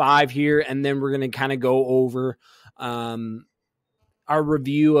 4 and 5 here, and then we're going to kind of go over our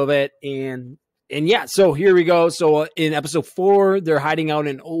review of it. And yeah, so here we go. So in episode 4, they're hiding out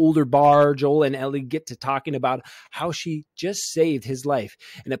in an older bar. Joel and Ellie get to talking about how she just saved his life,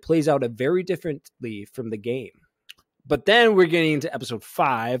 and it plays out very differently from the game. But then we're getting into episode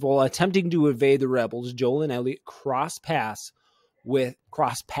 5. While attempting to evade the rebels, Joel and Ellie cross paths with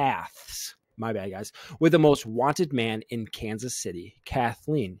the most wanted man in Kansas City.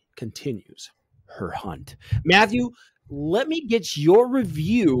 Kathleen continues her hunt. Matthew, let me get your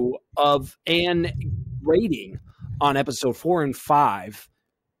review of and rating on episode 4 and 5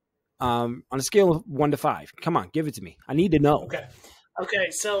 on a scale of 1 to 5. Come on, give it to me. I need to know. Okay.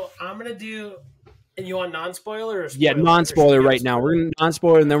 So I'm gonna do. And you want non-spoiler or spoiler? Yeah, non-spoiler right now. We're gonna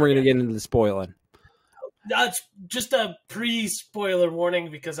non-spoiler, and then we're gonna get into the spoiling. That's just a pre-spoiler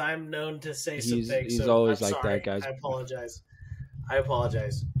warning because I'm known to say some things. He's always like that, guys. I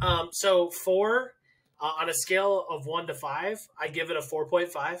apologize. So 4 on a scale of 1 to 5, I give it a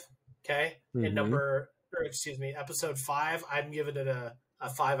 4.5. Okay, and episode 5, I'm giving it a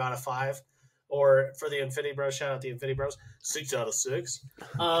 5 out of 5. Or for the Infinity Bros, shout out the Infinity Bros, 6 out of 6.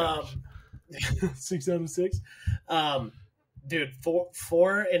 6 out of 6. dude,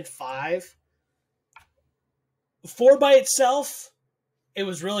 4 and 5. 4 by itself, it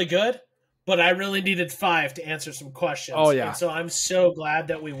was really good, but I really needed 5 to answer some questions. Oh, yeah. And so I'm so glad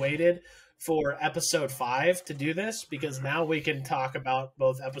that we waited for episode 5 to do this, because now we can talk about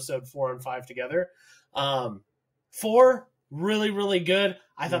both episode 4 and 5 together. 4, really, really good.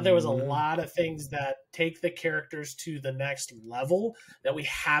 I thought there was a lot of things that take the characters to the next level that we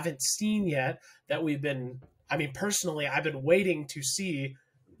haven't seen yet, that personally, I've been waiting to see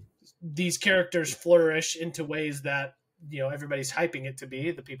these characters flourish into ways that, everybody's hyping it to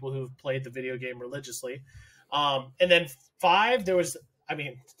be, the people who've played the video game religiously. And then 5,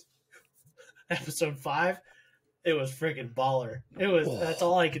 episode 5, it was freaking baller. That's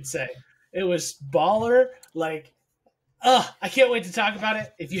all I could say. It was baller. Like, I can't wait to talk about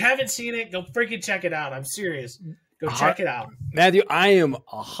it. If you haven't seen it, go freaking check it out. I'm serious. Go check it out. Matthew, I am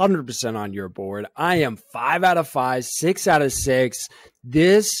 100% on your board. I am 5 out of 5, 6 out of 6.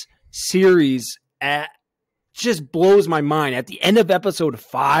 This series just blows my mind. At the end of episode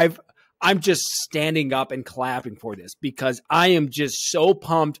 5, I'm just standing up and clapping for this, because I am just so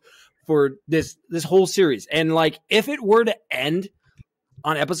pumped for this whole series. And like, if it were to end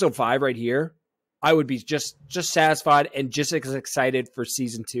on episode 5 right here, I would be just satisfied and just as excited for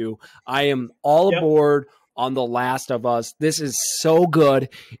season 2. I am all aboard on The Last of Us. This is so good.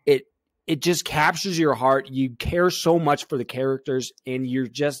 It just captures your heart. You care so much for the characters, and you're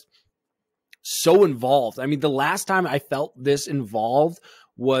just so involved. I mean, the last time I felt this involved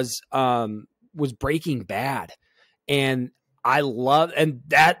was Breaking Bad, and I love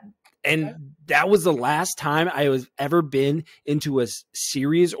that was the last time I was ever been into a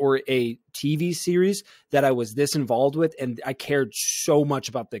series or a TV series that I was this involved with, and I cared so much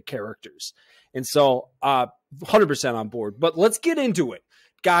about the characters. And so 100% on board. But let's get into it,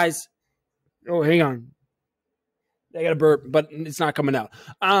 guys. Oh, hang on. I got a burp, but it's not coming out.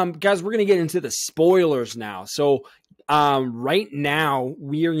 Guys, we're going to get into the spoilers now. So right now,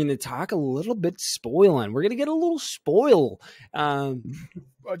 we are going to talk a little bit spoiling. We're going to get a little spoil. I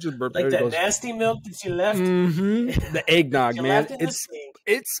just burped. Like that nasty milk that you left? Mm-hmm. The eggnog, man.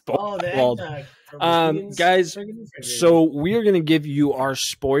 It's spoiled. Guys, so we are going to give you our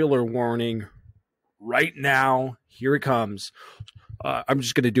spoiler warning right now. Here it comes. I'm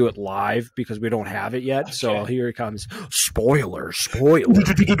just going to do it live because we don't have it yet. Okay. So here it comes. Spoiler. Spoiler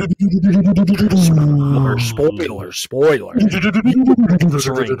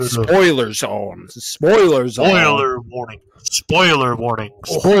zone. Spoiler warning. Spoiler warning.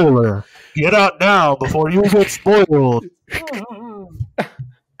 Spoiler. Get out now before you get spoiled.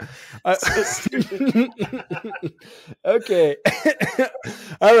 Okay.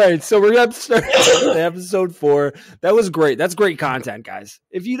 All right, so we're gonna start with episode 4. That was great. That's great content, guys.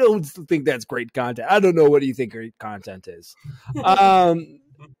 If you don't think that's great content, I don't know what you think great content is.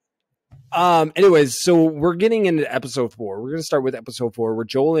 Anyways, so we're getting into episode 4. We're gonna start with episode 4, where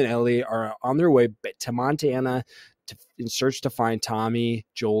Joel and Ellie are on their way to Montana in search to find Tommy,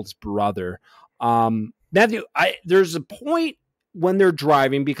 Joel's brother. Matthew, there's a point when they're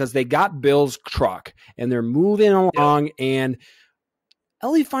driving, because they got Bill's truck and they're moving along, and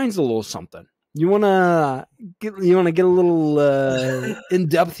Ellie finds a little something. You want to get a little in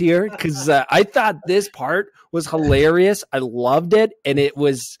depth here, because I thought this part was hilarious. I loved it, and it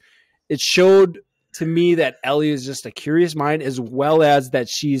showed to me that Ellie is just a curious mind, as well as that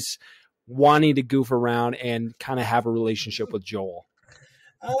she's wanting to goof around and kind of have a relationship with Joel.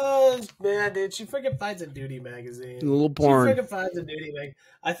 Oh man, dude! She freaking finds a nudie magazine. A little porn. She freaking finds a nudie magazine.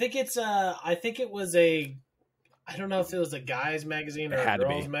 I think it was a. I don't know if it was a guy's magazine or a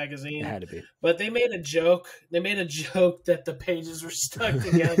girl's magazine. It had to be. But they made a joke. They made a joke that the pages were stuck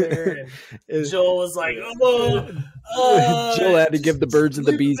together, and Joel was like, "Oh, Joel had to give the birds and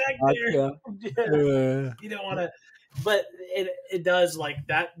the bees." You don't want to. But it does, like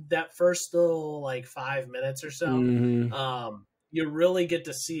that first little 5 minutes or so. Mm-hmm. You really get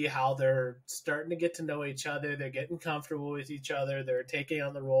to see how they're starting to get to know each other. They're getting comfortable with each other. They're taking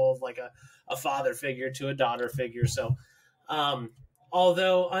on the role of like a father figure to a daughter figure. So,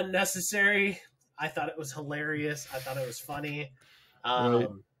 although unnecessary, I thought it was hilarious. I thought it was funny. Right.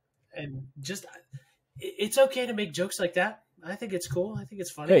 And just, it's okay to make jokes like that. I think it's cool. I think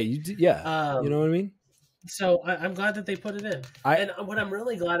it's funny. Hey, you know what I mean? So I'm glad that they put it in. And what I'm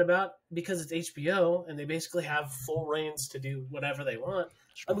really glad about, because it's HBO and they basically have full reins to do whatever they want,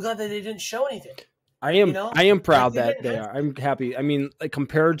 I'm glad that they didn't show anything. I am proud that they are. I'm happy. I mean,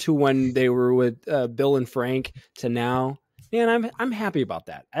 compared to when they were with Bill and Frank to now, man, I'm happy about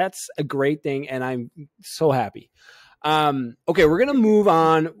that. That's a great thing, and I'm so happy. Okay, we're gonna move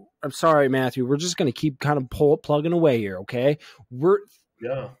on. I'm sorry, Matthew. We're just going to keep kind of plugging away here, okay?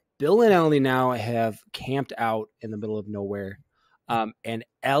 Bill and Ellie now have camped out in the middle of nowhere, and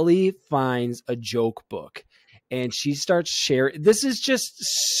Ellie finds a joke book, and she starts sharing. This is just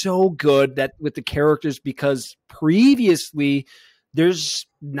so good that with the characters, because previously there's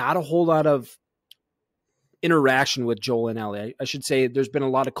not a whole lot of interaction with Joel and Ellie. I should say there's been a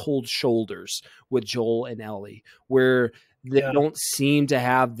lot of cold shoulders with Joel and Ellie, where they don't seem to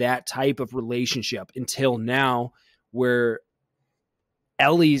have that type of relationship until now, where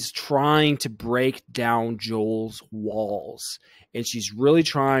Ellie's trying to break down Joel's walls, and she's really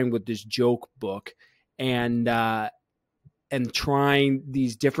trying with this joke book and trying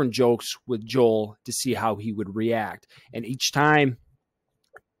these different jokes with Joel to see how he would react. And each time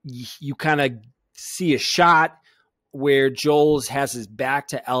you kind of see a shot where Joel has his back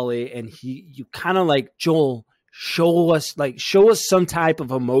to Ellie, and you kind of like, Joel, show us some type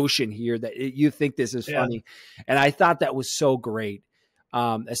of emotion here that you think this is funny. And I thought that was so great.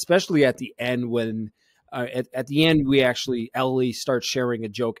 Especially at the end when at the end Ellie starts sharing a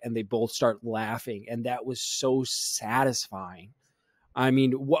joke and they both start laughing, and that was so satisfying. I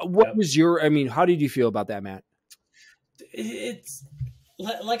mean, what was how did you feel about that, Matt? It's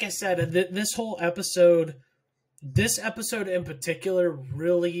like I said, this whole episode, this episode in particular,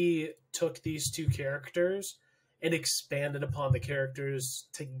 really took these two characters and expanded upon the characters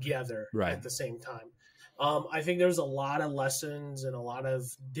together at the same time. I think there's a lot of lessons and a lot of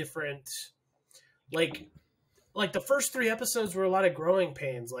different, like the first 3 episodes were a lot of growing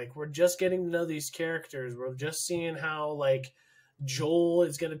pains. Like, we're just getting to know these characters. We're just seeing how, like, Joel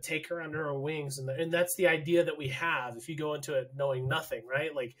is going to take her under her wings. And that's the idea that we have if you go into it knowing nothing,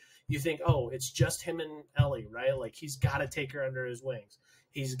 right? Like, you think, oh, it's just him and Ellie, right? Like, he's got to take her under his wings.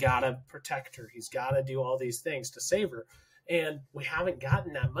 He's got to protect her. He's got to do all these things to save her. And we haven't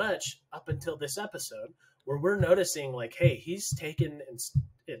gotten that much up until this episode, where we're noticing, like, hey, he's taken and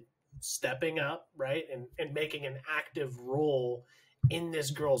stepping up, right, and making an active role in this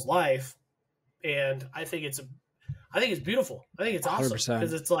girl's life. And I think it's beautiful. I think it's awesome,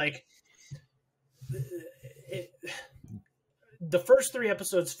 because it's like the first 3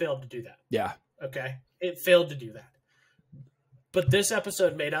 episodes failed to do that. Yeah. Okay. It failed to do that. But this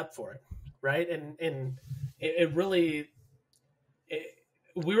episode made up for it, right? And it really,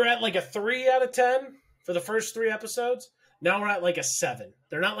 we were at like a 3 out of 10 for the first 3 episodes. Now we're at like a 7.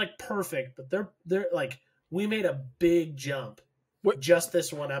 They're not like perfect, but they're like, we made a big jump just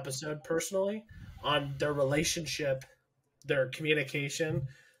this one episode personally on their relationship, their communication.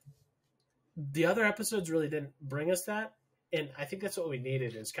 The other episodes really didn't bring us that. And I think that's what we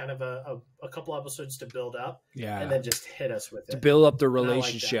needed, is kind of a couple episodes to build up, and then just hit us with it. To build up the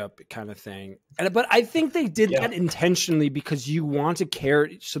relationship kind of thing. But I think they did that intentionally, because you want to care.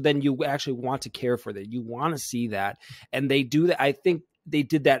 So then you actually want to care for that. You want to see that. And they do that. I think they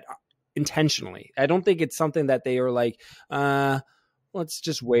did that intentionally. I don't think it's something that they are like, let's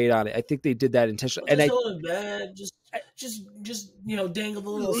just wait on it. I think they did that intentionally. And just dangle the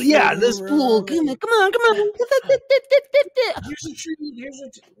little. Yeah, this fool. Come on. Here's a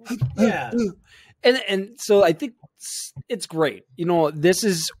treat. Yeah. And so I think it's great. This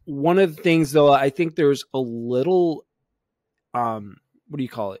is one of the things, though. I think there's a little, what do you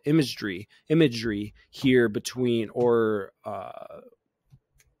call it? Imagery here between, or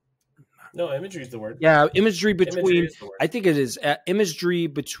no, imagery is the word. Yeah, imagery between. I think it is imagery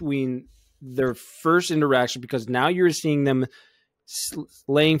between their first interaction, because now you're seeing them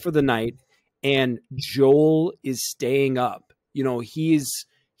laying for the night, and Joel is staying up. He's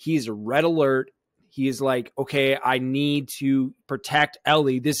a red alert. He is like, okay, I need to protect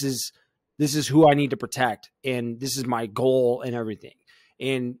Ellie. This is who I need to protect, and this is my goal and everything.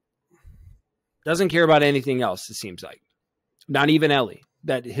 And doesn't care about anything else, it seems like. Not even Ellie.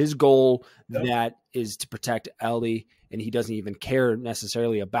 That his goal that is to protect Ellie, and he doesn't even care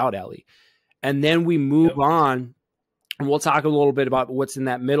necessarily about Ellie. And then we move on, and we'll talk a little bit about what's in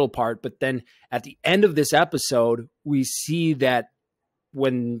that middle part. But then at the end of this episode, we see that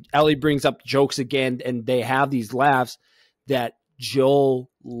when Ellie brings up jokes again and they have these laughs, that Joel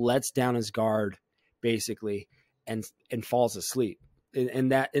lets down his guard basically and falls asleep.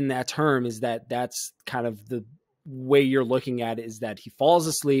 And that in that term is that's kind of the way you're looking at it, is that he falls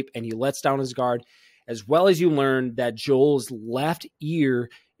asleep and he lets down his guard, as well as you learn that Joel's left ear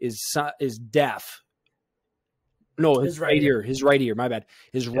is deaf. No, his right ear. His right ear. My bad.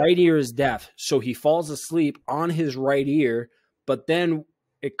 His right ear is deaf. So he falls asleep on his right ear, but then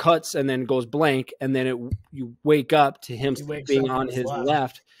it cuts and then goes blank, and then you wake up to him being on his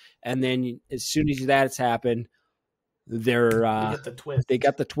left. And then as soon as that's happened, they're get the twist. They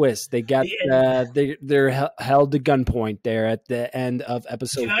got the twist. They got they're held to gunpoint there at the end of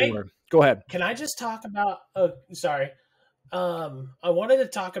episode 4. Go ahead. Can I just talk about? Sorry. I wanted to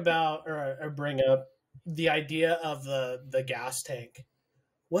talk about or bring up the idea of the gas tank.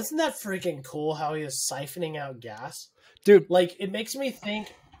 Wasn't that freaking cool? How he was siphoning out gas, dude. Like, it makes me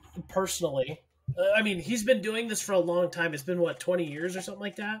think personally. I mean, he's been doing this for a long time. It's been 20 years or something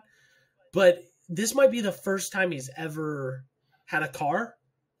like that. But this might be the first time he's ever had a car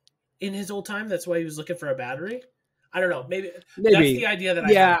in his old time. That's why he was looking for a battery. I don't know. Maybe. That's the idea that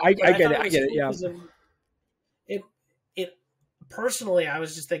I yeah, had. I get it. I get it. Yeah. It personally, I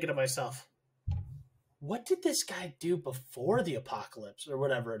was just thinking to myself, what did this guy do before the apocalypse or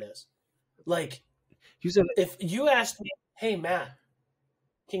whatever it is? Like, if you asked me, hey, Matt,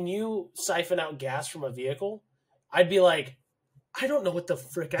 can you siphon out gas from a vehicle? I'd be like, I don't know what the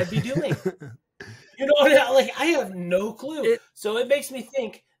frick I'd be doing. You know what I mean? Like, I have no clue. So it makes me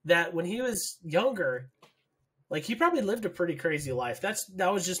think that when he was younger, like, he probably lived a pretty crazy life.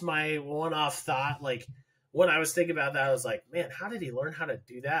 That was just my one-off thought. Like, when I was thinking about that, I was like, man, how did he learn how to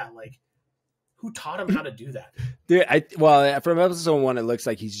do that? Like, who taught him how to do that? Dude, from episode 1, it looks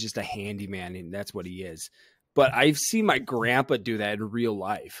like he's just a handyman, and that's what he is. But I've seen my grandpa do that in real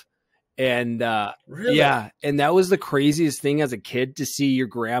life. And really? Yeah, and that was the craziest thing as a kid, to see your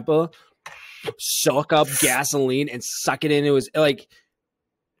grandpa suck up gasoline and suck it into his, like,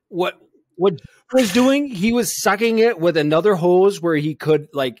 what he was doing, he was sucking it with another hose where he could,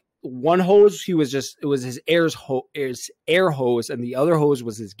 like, one hose, it was his air hose, and the other hose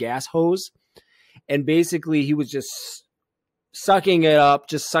was his gas hose. And basically he was just sucking it up,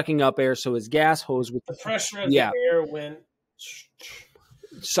 just sucking up air. So his gas hose with the pressure of the air went.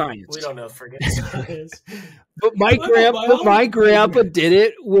 Science. We don't know friggin' science. But my grandpa did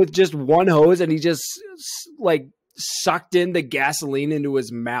it with just one hose, and he just like sucked in the gasoline into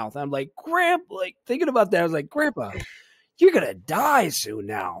his mouth. I'm like, Grandpa, like thinking about that, I was like, Grandpa, you're gonna die soon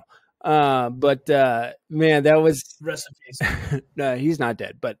now. But man, that was rest in peace. No, he's not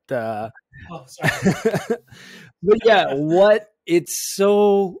dead, but oh, sorry. But yeah,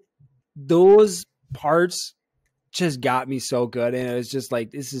 those parts just got me so good, and it was just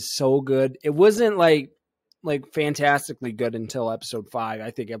like, this is so good. It wasn't like fantastically good until episode 5.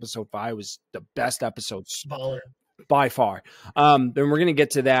 I think episode 5 was the best episode by far. Then we're gonna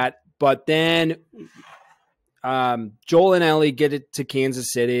get to that, but then Joel and Ellie get it to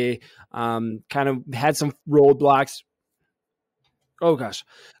Kansas City. Kind of had some roadblocks. Oh gosh,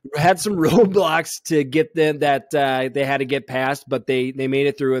 had some roadblocks to get them that they had to get past, but they made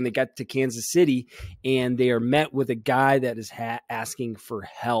it through, and they got to Kansas City, and they are met with a guy that is asking for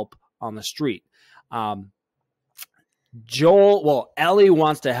help on the street. Ellie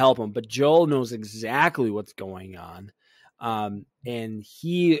wants to help him, but Joel knows exactly what's going on. And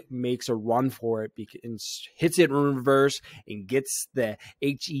he makes a run for it and hits it in reverse and gets the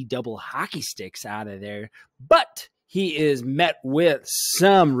HE double hockey sticks out of there. But he is met with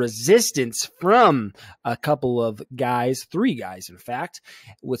some resistance from a couple of guys, 3 guys, in fact,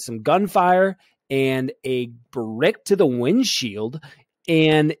 with some gunfire and a brick to the windshield.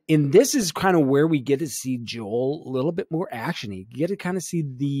 And this is kind of where we get to see Joel a little bit more action. You get to kind of see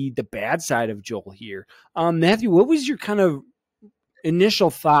the bad side of Joel here. Matthew, what was your kind of initial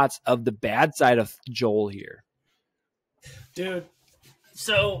thoughts of the bad side of Joel here? Dude,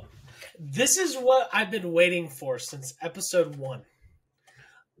 so this is what I've been waiting for since episode 1.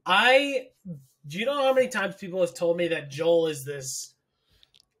 Do you know how many times people have told me that Joel is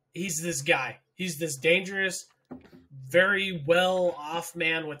he's this guy. He's this dangerous, very well off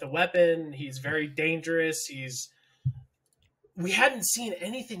man with a weapon. He's very dangerous. We hadn't seen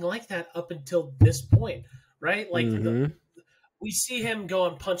anything like that up until this point, right? Like we see him go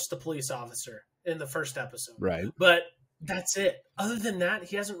and punch the police officer in the first episode, right? But that's it. Other than that,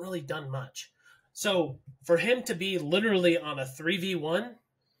 he hasn't really done much. So for him to be literally on a 3v1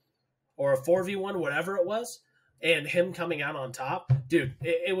 or a 4v1, whatever it was, and him coming out on top, dude,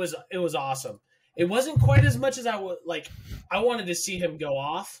 it was awesome. It wasn't quite as much as I would like. I wanted to see him go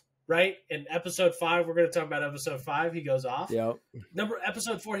off, right? In episode 5, we're going to talk about episode 5. He goes off. Yep.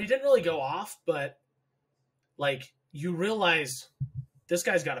 Episode 4, he didn't really go off, but like you realize this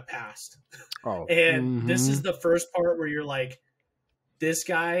guy's got a past. Oh, and this is the first part where you're like, this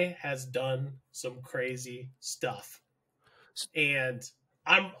guy has done some crazy stuff, and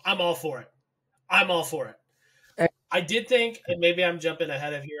I'm all for it. I'm all for it. I did think, and maybe I'm jumping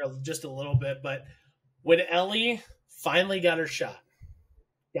ahead of here just a little bit, but when Ellie finally got her shot,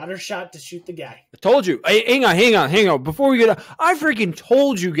 Got her shot to shoot the guy. I told you. Hey, hang on. Before we get up, I freaking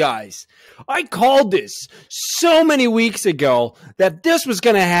told you guys. I called this so many weeks ago that this was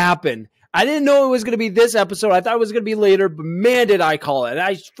going to happen. I didn't know it was going to be this episode. I thought it was going to be later, but man, did I call it. And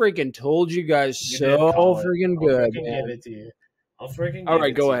I freaking told you guys so freaking good. Give it to you. I'll freaking All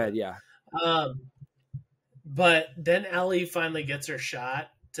right, go ahead. Yeah. But then Ellie finally gets her shot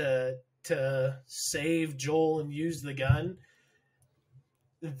to save Joel and use the gun.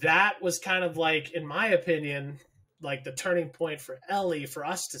 That was kind of like, in my opinion, like the turning point for Ellie for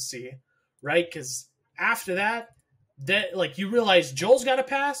us to see, right? Because after that, like you realize Joel's got a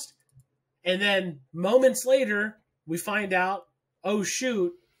past, and then moments later we find out, oh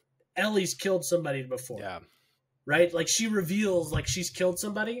shoot, Ellie's killed somebody before. Yeah. Right? Like she reveals like she's killed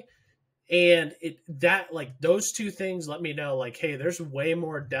somebody, and those two things let me know like, hey, there's way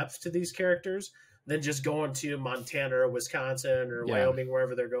more depth to these characters than just going to Montana or Wisconsin or Wyoming,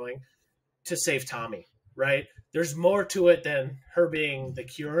 wherever they're going, to save Tommy, right? There's more to it than her being the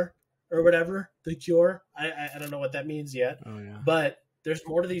cure or whatever. The cure. I don't know what that means yet. Oh, yeah. But there's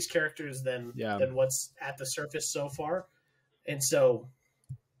more to these characters than what's at the surface so far. And so,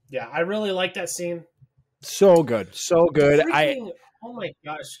 yeah, I really like that scene. So good. Oh, my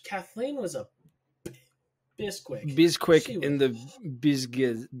gosh. Kathleen was a Bizquick in the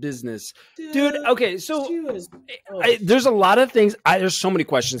business. Dude, okay, so there's a lot of things. There's so many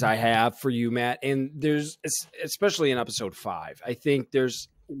questions I have for you, Matt, and there's, especially in episode 5, I think there's,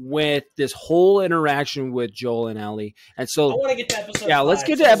 with this whole interaction with Joel and Ellie. And so I want to get to episode 5. Yeah, let's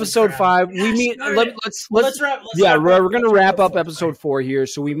get to episode 5. We meet let's wrap we're going to wrap up episode 4 here.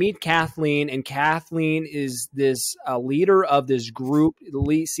 So we meet Kathleen, and Kathleen is this leader of this group.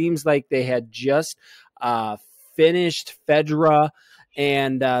 It seems like they had just finished Fedra,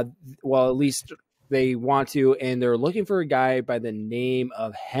 and well, at least they want to, and they're looking for a guy by the name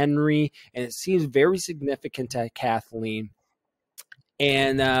of Henry, and it seems very significant to Kathleen.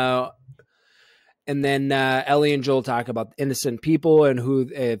 And then Ellie and Joel talk about innocent people and who,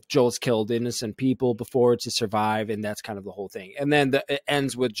 if Joel's killed innocent people before to survive, and that's kind of the whole thing. And then it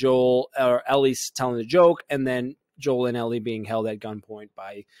ends with Joel or Ellie's telling a joke, and then Joel and Ellie being held at gunpoint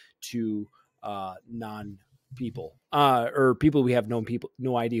by two non-people or people we have no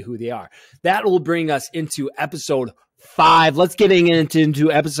idea who they are. That will bring us into episode 5. Let's get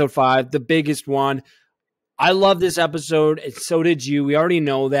into episode 5, the biggest one. I love this episode, and so did you. We already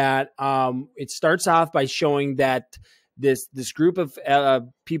know that. It starts off by showing that this group of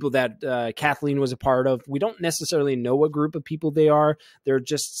people that Kathleen was a part of, we don't necessarily know what group of people they are. They're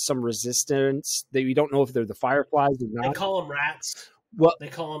just some resistance. We don't know if they're the Fireflies or not. They call them rats. Well, they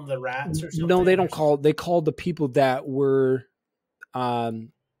call them the rats or something. No, they don't call. They call the people that were. They're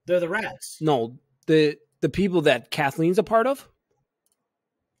the rats. No, the people that Kathleen's a part of.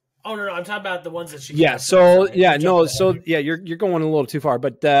 Oh no, I'm talking about the ones that she. Yeah. So yeah, no. So yeah, you're going a little too far,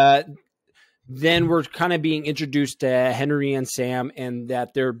 but then we're kind of being introduced to Henry and Sam, and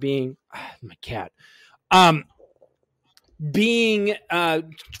that they're being my cat,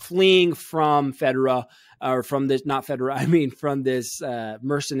 fleeing from Fedra. Or from this, not Fedra, I mean from this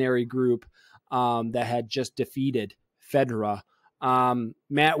mercenary group that had just defeated Fedra.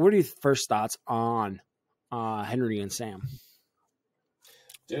 Matt, what are your first thoughts on Henry and Sam?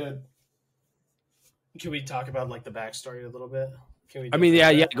 Dude, can we talk about like the backstory a little bit? Can we? I mean,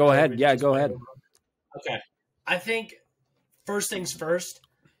 yeah, go ahead. Yeah, go ahead. Okay, I think first things first.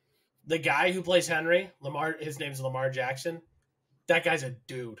 The guy who plays Henry, Lamar, his name's Lamar Jackson. That guy's a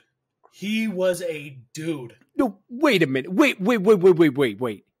dude. He was a dude. No, wait a minute. Wait.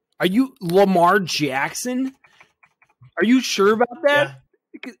 Are you Lamar Jackson? Are you sure about that?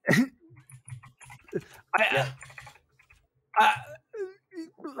 Yeah.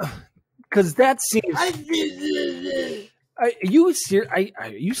 Because that seems. Are you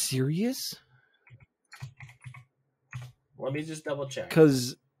serious? Let me just double check.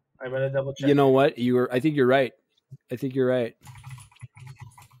 Because I'm gonna double check. You know what? I think you're right.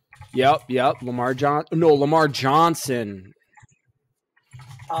 Yep. Lamar Johnson.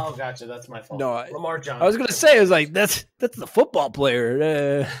 Oh, gotcha. That's my fault. No, Lamar Johnson. I was gonna say, I was like, that's the football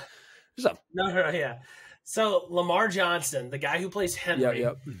player. Yeah. So Lamar Johnson, the guy who plays Henry.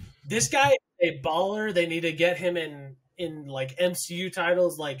 Yep. This guy is a baller. They need to get him in like MCU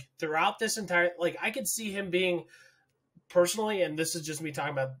titles, like throughout this entire. Like I could see him being personally, and this is just me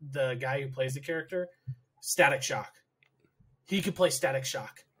talking about the guy who plays the character, Static Shock. He could play Static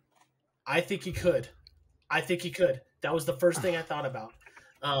Shock. I think he could. That was the first thing I thought about.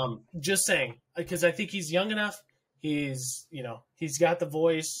 Just saying, because I think he's young enough. He's got the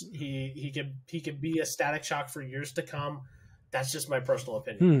voice. He could be a Static Shock for years to come. That's just my personal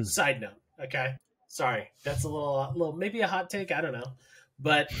opinion. Side note, okay? Sorry, that's a little maybe a hot take. I don't know,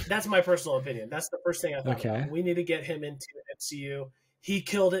 but that's my personal opinion. That's the first thing I thought. Okay. We need to get him into MCU. He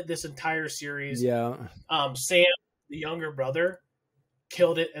killed it this entire series. Yeah. Sam, the younger brother,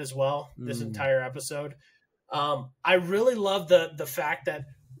 killed it as well this entire episode. I really love the fact that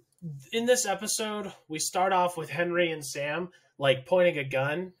in this episode we start off with Henry and Sam like pointing a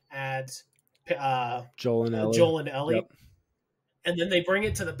gun at Joel and Ellie. Yep. And then they bring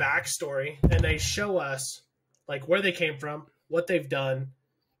it to the backstory and they show us like where they came from, what they've done.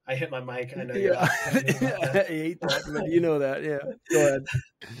 I hit my mic. I know you're I hate that, but you know that. Yeah. Go ahead.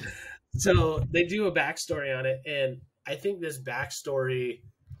 So they do a backstory on it, and I think this backstory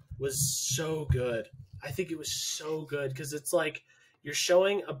was so good. I think it was so good because it's like you're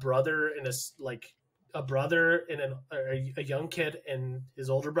showing a brother and a young kid and his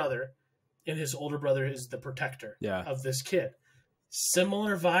older brother, and his older brother is the protector of this kid.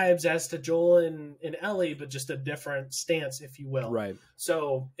 Similar vibes as to Joel and Ellie, but just a different stance, if you will. Right.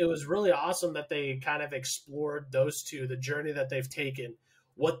 So it was really awesome that they kind of explored those two, the journey that they've taken,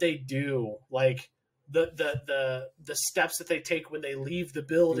 what they do, like the steps that they take when they leave the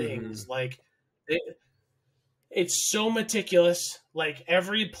buildings. Like it's so meticulous. Like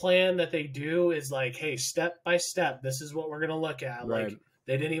every plan that they do is like, hey, step by step, this is what we're gonna look at. Right. Like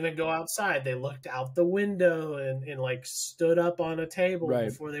they didn't even go outside. They looked out the window and like stood up on a table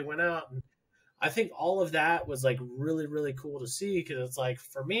before they went out. And I think all of that was like really, really cool to see because it's like,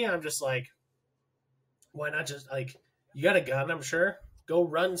 for me, I'm just like, why not just like, you got a gun, I'm sure. Go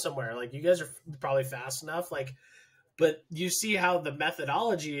run somewhere. Like you guys are probably fast enough. Like, but you see how the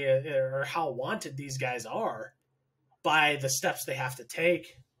methodology or how wanted these guys are by the steps they have to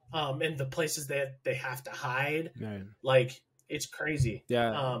take and the places that they have to hide. Right. Like, it's crazy.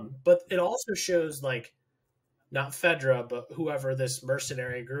 Yeah. But it also shows like not Fedra, but whoever this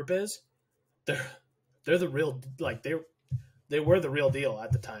mercenary group is, they're the real, like they were the real deal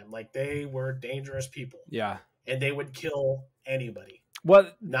at the time. Like they were dangerous people. Yeah. And they would kill anybody.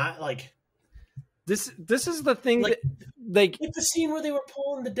 What? Not like this is the thing like, that like it's the scene where they were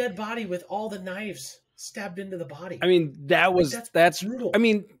pulling the dead body with all the knives stabbed into the body. I mean, that's brutal. I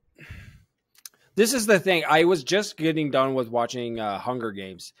mean, this is the thing. I was just getting done with watching Hunger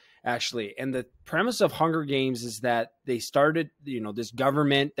Games, actually. And the premise of Hunger Games is that they started, this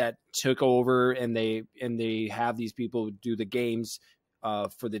government that took over and they have these people do the games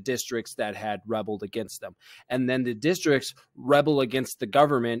for the districts that had rebelled against them. And then the districts rebel against the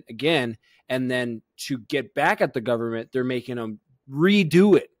government again. And then to get back at the government, they're making them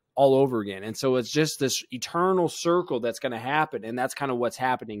redo it all over again. And so it's just this eternal circle that's going to happen. And that's kind of what's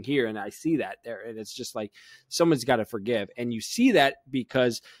happening here. And I see that there. And it's just like, someone's got to forgive. And you see that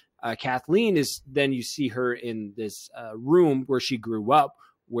because Kathleen is, then you see her in this room where she grew up,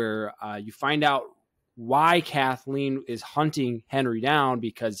 where you find out why Kathleen is hunting Henry down,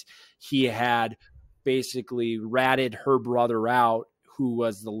 because he had basically ratted her brother out, who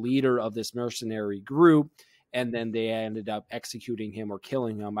was the leader of this mercenary group. And then they ended up executing him or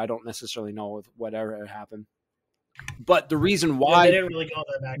killing him. I don't necessarily know if whatever happened. But the reason why... they didn't really go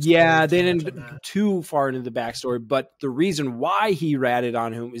into that backstory. Yeah, they didn't go too far into the backstory. But the reason why he ratted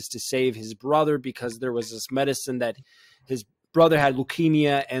on him is to save his brother, because there was this medicine that his brother had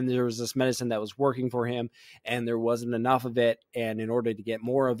leukemia, and there was this medicine that was working for him, and there wasn't enough of it. And in order to get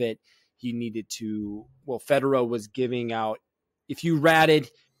more of it, he needed to... Well, Fedra was giving out... If you ratted...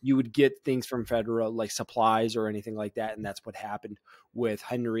 you would get things from Fedra, like supplies or anything like that. And that's what happened with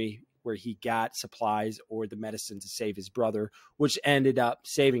Henry, where he got supplies or the medicine to save his brother, which ended up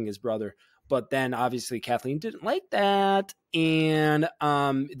saving his brother. But then obviously Kathleen didn't like that. And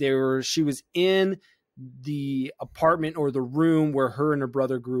she was in the apartment or the room where her and her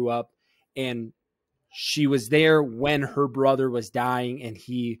brother grew up. And she was there when her brother was dying, and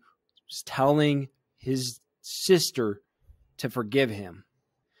he was telling his sister to forgive him.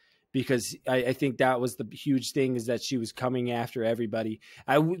 Because I think that was the huge thing, is that she was coming after everybody.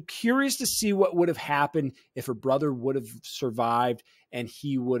 I'm curious to see what would have happened if her brother would have survived and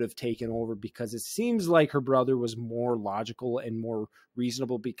he would have taken over, because it seems like her brother was more logical and more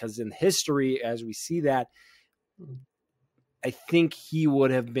reasonable, because in history, as we see that, I think he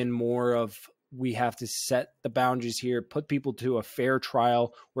would have been more of, we have to set the boundaries here, put people to a fair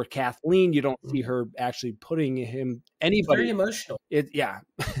trial, where Kathleen, you don't see her actually putting anybody. It's very emotional. Yeah.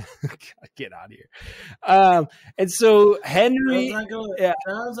 Get out of here. And so Henry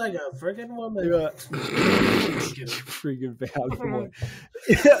sounds like a freaking woman. Freaking bad boy.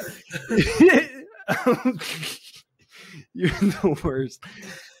 You're the worst.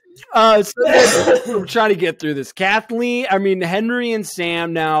 So we're trying to get through this. Henry and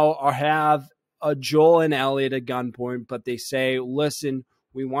Sam now have Joel and Ellie at gunpoint, but they say, listen,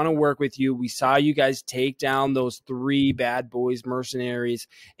 we want to work with you. We saw you guys take down those 3 bad boys mercenaries,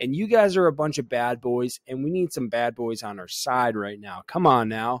 and you guys are a bunch of bad boys, and we need some bad boys on our side right now. Come on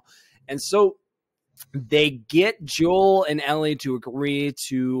now. And so they get Joel and Ellie to agree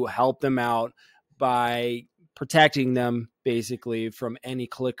to help them out by protecting them basically from any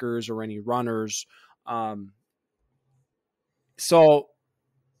clickers or any runners. So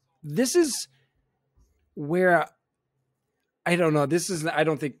this is where I don't know. Do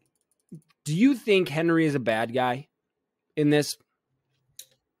you think Henry is a bad guy in this?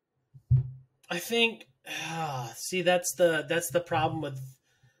 I think, see, that's the problem with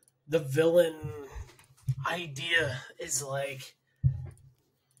the villain idea is like,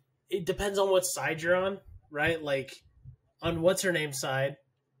 it depends on what side you're on, right? Like on what's her name's side,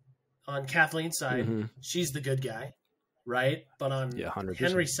 on Kathleen's side, she's the good guy, right? But on 100%.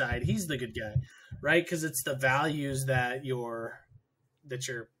 Henry's side, he's the good guy, right? Because it's the values that you're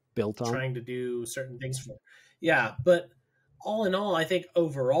built on, trying to do certain things for. Yeah, but all in all, I think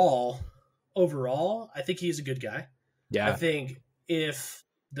overall, I think he's a good guy. Yeah, I think if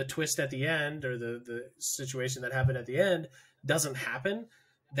the twist at the end or the situation that happened at the end doesn't happen,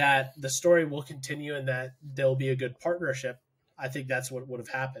 that the story will continue and that there'll be a good partnership. I think that's what would have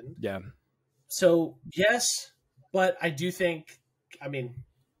happened. Yeah. So yes, but I do think,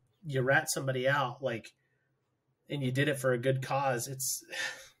 you rat somebody out, like, and you did it for a good cause.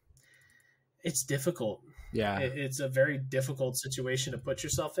 It's difficult. Yeah. It's a very difficult situation to put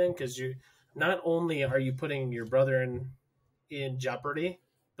yourself in, because you not only are you putting your brother in jeopardy,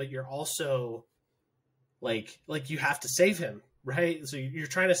 but you're also like you have to save him, right? So you're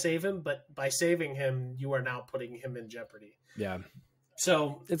trying to save him, but by saving him, you are now putting him in jeopardy. Yeah.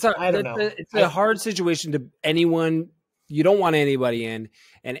 So I don't know. It's a hard situation to anyone. You don't want anybody in,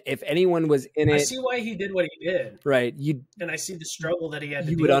 and if anyone was in it, I see why he did what he did, right? And I see the struggle that he had.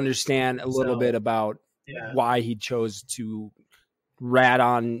 You would understand a little bit about why he chose to rat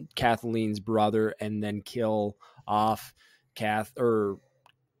on Kathleen's brother and then kill off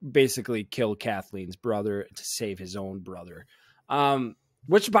basically kill Kathleen's brother to save his own brother.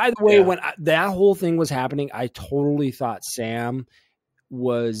 Which, by the way, when that whole thing was happening, I totally thought Sam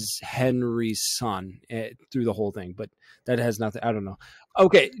was Henry's son through the whole thing, but that has nothing. I don't know.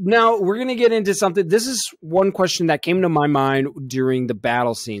 Okay, now we're going to get into something. This is one question that came to my mind during the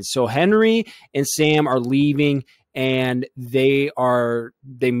battle scene. So Henry and Sam are leaving, and they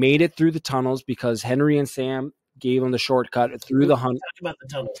made it through the tunnels because Henry and Sam gave them the shortcut through the hunt. Talk about the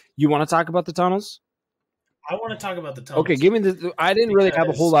tunnels. You want to talk about the tunnels? I want to talk about the tunnels. Okay, give me I didn't really have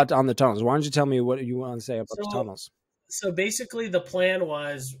a whole lot on the tunnels. Why don't you tell me what you want to say about the tunnels? So basically, the plan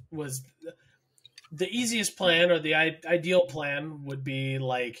was the easiest plan, or the ideal plan would be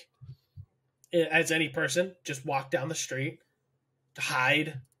like, as any person, just walk down the street,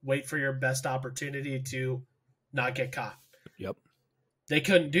 hide, wait for your best opportunity to not get caught. Yep. They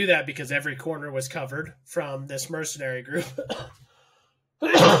couldn't do that because every corner was covered from this mercenary group.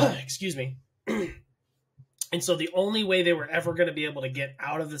 Excuse me. And so the only way they were ever going to be able to get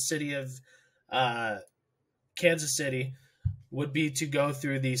out of the city of Kansas City would be to go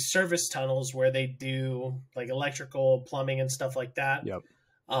through these service tunnels where they do like electrical, plumbing, and stuff like that. Yep.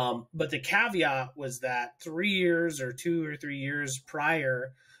 But the caveat was that 2 or 3 years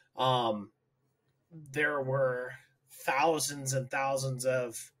prior, there were thousands and thousands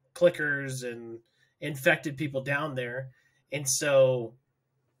of clickers and infected people down there. And so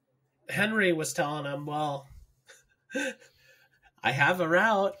Henry was telling him, well, I have a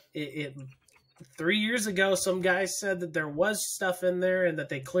route. 3 years ago, some guys said that there was stuff in there and that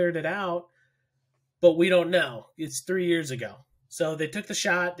they cleared it out, but we don't know. It's 3 years ago. So they took the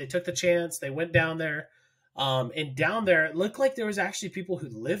shot. They took the chance. They went down there. And down there, it looked like there was actually people who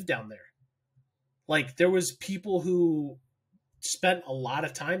lived down there. Like there was people who spent a lot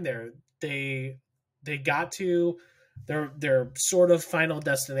of time there. They got to their sort of final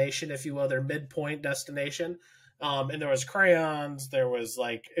destination, if you will, their midpoint destination. And there was crayons. There was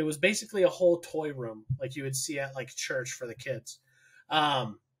it was basically a whole toy room, like you would see at like church for the kids.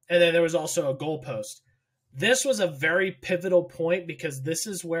 And then there was also a goalpost. This was a very pivotal point because this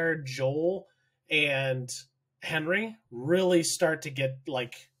is where Joel and Henry really start to get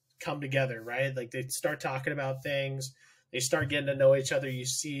come together, right? Like they start talking about things. They start getting to know each other. You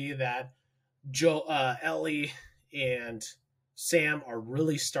see that Ellie and Sam are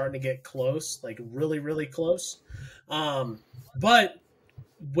really starting to get close, like really, really close. But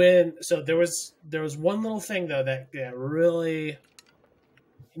there was one little thing though that really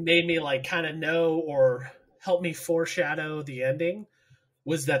made me like kind of know or help me foreshadow the ending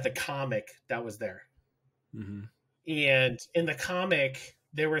was that the comic that was there. Mm-hmm. And in the comic,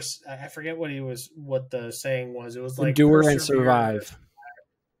 there was, I forget what the saying was. It was like endure and survive.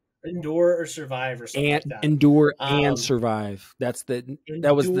 Endure or survive or something like that. Endure and survive. That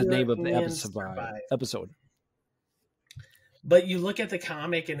was the name of the episode. But you look at the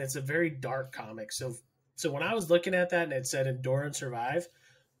comic and it's a very dark comic. So when I was looking at that and it said endure and survive,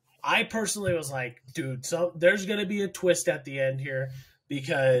 I personally was like, dude, so there's going to be a twist at the end here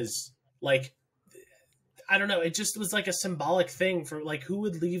because like, I don't know. It just was like a symbolic thing for like, who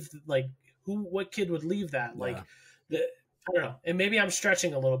would leave, like what kid would leave that? Like I don't know. And maybe I'm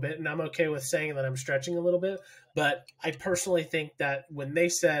stretching a little bit and I'm okay with saying that I'm stretching a little bit, but I personally think that when they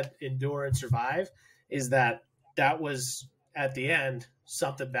said endure and survive is that was at the end,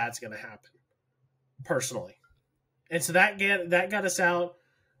 something bad's going to happen personally. And so that got us out.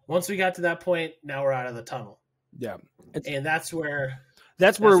 Once we got to that point, now we're out of the tunnel. Yeah. And that's where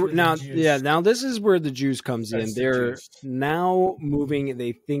now this is where the juice comes in. They're now moving.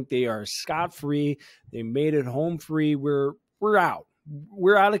 They think they are scot-free. They made it home free. We're out.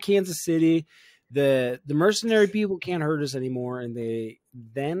 We're out of Kansas City. The mercenary people can't hurt us anymore. And they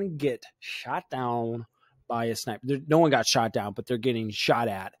then get shot down by a sniper. No one got shot down, but they're getting shot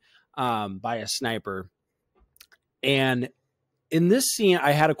at by a sniper. And in this scene,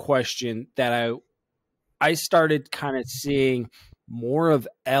 I had a question that I started kind of seeing more of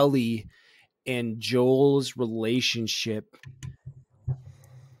Ellie and Joel's relationship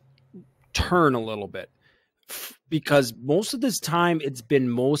turn a little bit, because most of this time it's been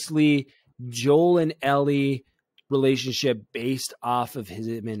mostly Joel and Ellie relationship based off of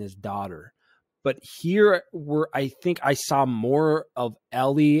him and his daughter. But here I think I saw more of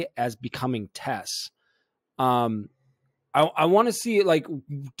Ellie as becoming Tess. I want to see like,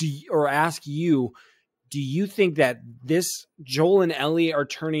 ask you, do you think that this Joel and Ellie are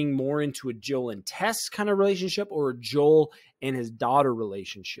turning more into a Joel and Tess kind of relationship or a Joel and his daughter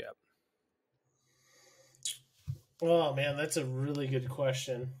relationship? Oh man, that's a really good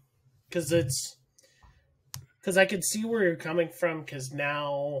question. Because I could see where you're coming from. Because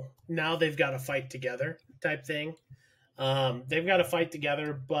now they've got to fight together type thing. They've got to fight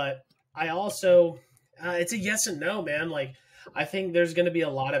together, but I also it's a yes and no, man. Like, I think there's going to be a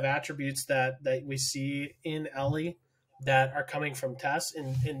lot of attributes that we see in Ellie that are coming from Tess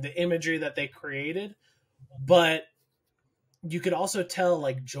in the imagery that they created. But you could also tell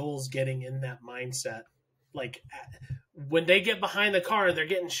like Joel's getting in that mindset. Like when they get behind the car and they're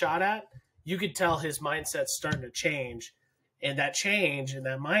getting shot at, you could tell his mindset's starting to change. And that change and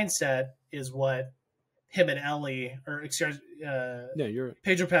that mindset is what him and Ellie, or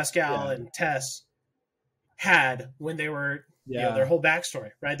Pedro Pascal and Tess had when they were their whole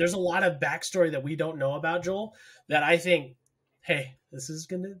backstory, right? There's a lot of backstory that we don't know about Joel that I think, hey, we're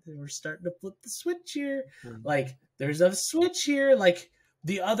starting to flip the switch here. Like there's a switch here. Like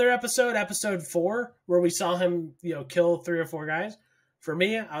the other episode 4, where we saw him, kill 3 or 4 guys. For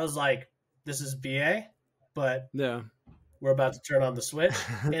me, I was like, this is BA, but we're about to turn on the switch.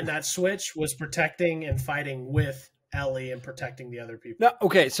 And that switch was protecting and fighting with Ellie and protecting the other people. No,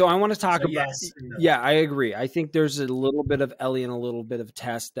 okay, so I want to talk about Yeah, I agree. I think there's a little bit of Ellie and a little bit of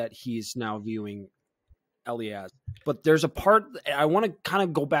Tess that he's now viewing Ellie as. But there's a part I want to kind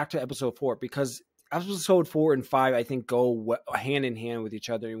of go back to episode 4, because episode 4 and 5 I think go hand in hand with each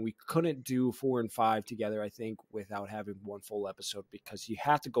other, and we couldn't do 4 and 5 together, I think, without having one full episode, because you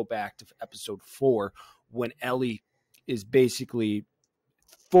have to go back to episode 4 when Ellie is basically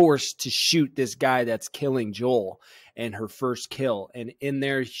forced to shoot this guy that's killing Joel, and her first kill. And in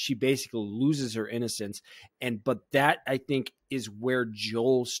there, she basically loses her innocence. But that, I think, is where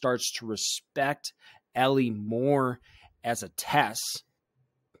Joel starts to respect Ellie more as a Tess.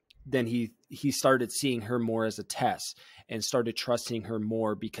 Then he started seeing her more as a Tess and started trusting her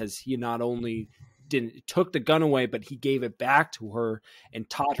more, because he not only took the gun away, but he gave it back to her and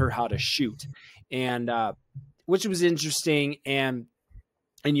taught her how to shoot. And, which was interesting. And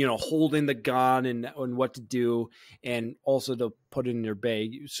holding the gun and what to do, and also to put it in your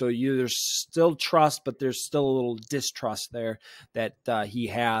bag. So there's still trust, but there's still a little distrust there that he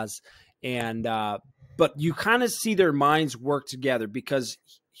has. And but you kind of see their minds work together, because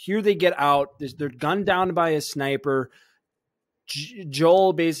here they get out. They're gunned down by a sniper.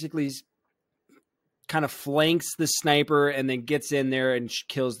 Joel basically kind of flanks the sniper and then gets in there and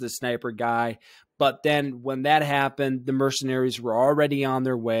kills the sniper guy. But then when that happened, the mercenaries were already on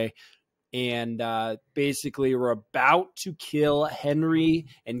their way, and basically were about to kill Henry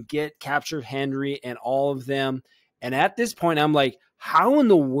and capture Henry and all of them. And at this point, I'm like, how in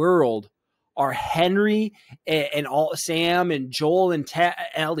the world are Henry and all Sam and Joel and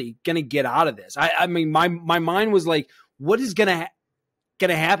Ellie gonna get out of this? I mean, my mind was like, what is gonna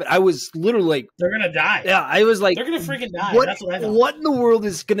happen? I was literally like, they're gonna die. Yeah, I was like, they're gonna freaking die. That's what I thought. What in the world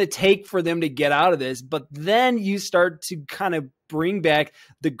is gonna take for them to get out of this? But then you start to kind of bring back,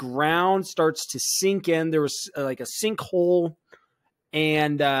 the ground starts to sink in. There was like a sinkhole,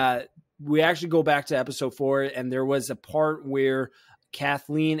 and we actually go back to episode 4, and there was a part where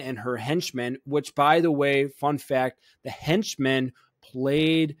Kathleen and her henchman, which, by the way, fun fact, the henchman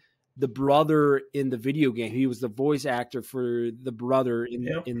played the brother in the video game. He was the voice actor for the brother in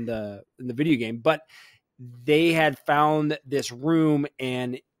the video game. But they had found this room,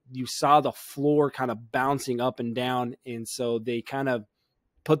 and you saw the floor kind of bouncing up and down, and so they kind of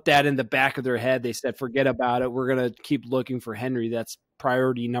put that in the back of their head. They said, forget about it. We're going to keep looking for Henry. That's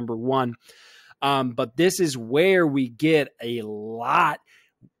priority number 1. But this is where we get a lot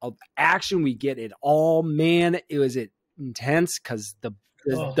of action. We get it all, man. It was intense because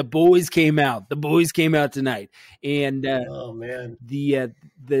the boys came out. The boys came out tonight, and oh man, the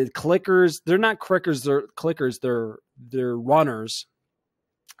clickers. They're not clickers. They're clickers. They're runners,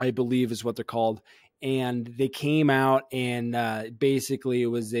 I believe, is what they're called. And they came out, and basically it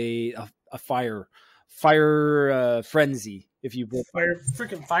was a fire frenzy, if you will.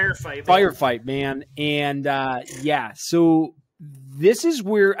 Firefight, man. And yeah, so this is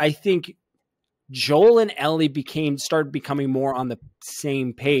where I think Joel and Ellie started becoming more on the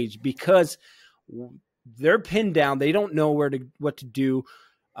same page, because they're pinned down. They don't know what to do.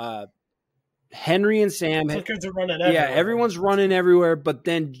 Henry and Sam, clickers are running everywhere. Yeah, everyone's running everywhere. But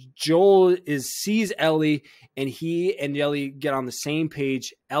then Joel sees Ellie, and he and Ellie get on the same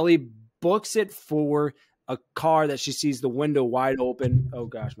page. Ellie books it for a car that she sees the window wide open. Oh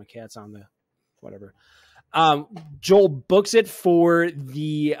gosh, my cat's on the whatever. Joel books it for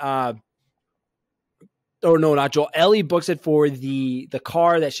the oh no, not Joel. Ellie books it for the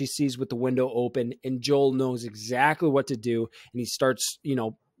car that she sees with the window open, and Joel knows exactly what to do, and he starts,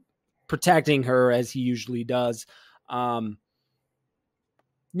 protecting her as he usually does. Man,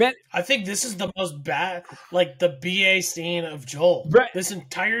 I think this is the most bad, like the BA scene of Joel. Right. This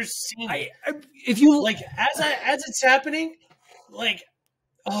entire scene. If you like, as it's happening, like,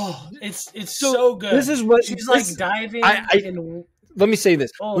 oh, it's so good. This is what she's like diving. Let me say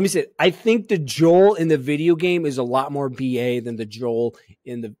this. Let me say it. I think the Joel in the video game is a lot more BA than the Joel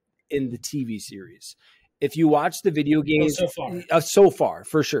in the TV series. If you watch the video games, so far,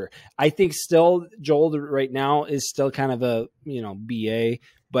 for sure. I think still Joel right now is still kind of a, BA,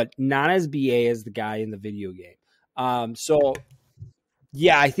 but not as BA as the guy in the video game. So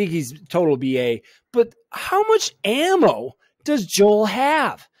yeah, I think he's total BA, but how much ammo does Joel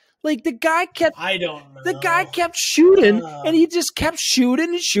have? Like the guy kept shooting, and he just kept shooting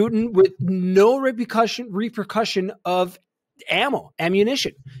and shooting with no repercussion of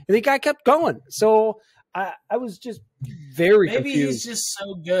ammunition. And the guy kept going. So I was just very confused. He's just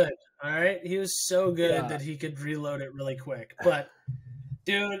so good. All right. He was so good that he could reload it really quick. But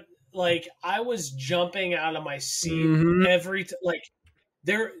dude, like I was jumping out of my seat every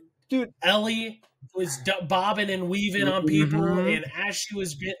Ellie was bobbing and weaving on people, and as she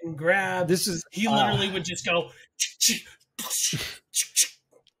was getting grabbed, he literally would just go.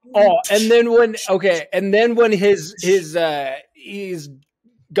 And then when his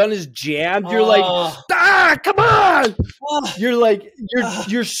gun is jammed, you're like, come on! You're like,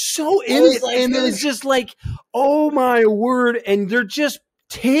 you're so in it, and it's just like, oh my word! And they're just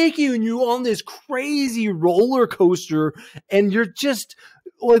taking you on this crazy roller coaster, and you're just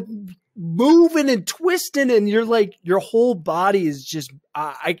like moving and twisting, and you're like, your whole body is just,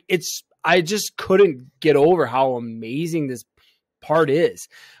 I just couldn't get over how amazing this part is.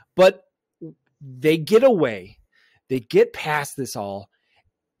 But they get away, they get past this all.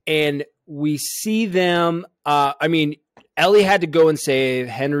 And we see them. Ellie had to go and save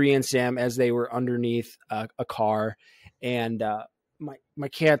Henry and Sam as they were underneath a car, and my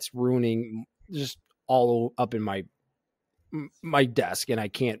cat's ruining just all up in my desk, and I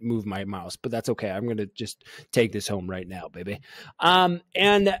can't move my mouse. But that's okay. I'm gonna just take this home right now, baby.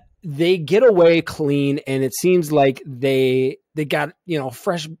 And they get away clean, and it seems like they got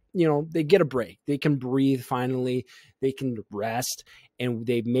fresh. They get a break. They can breathe finally. They can rest. And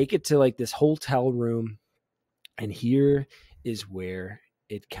they make it to like this hotel room, and here is where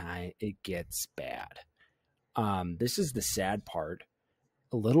it gets bad. This is the sad part,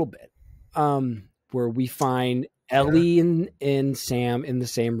 a little bit, where we find Ellie and Sam in the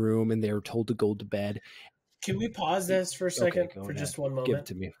same room, and they're told to go to bed. Can we pause this for a second, for just one moment? Give it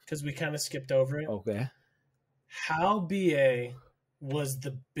to me, because we kind of skipped over it. Okay. how BA was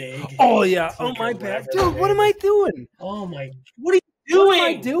the big. Oh yeah. Oh my bad, dude. What am I doing? Oh my! What are you doing? What am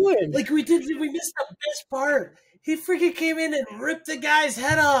I doing? Like we missed the best part. He freaking came in and ripped the guy's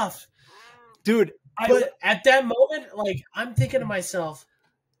head off, dude. But at that moment, like I'm thinking to myself,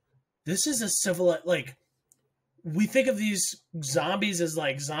 this is a civil. Like we think of these zombies as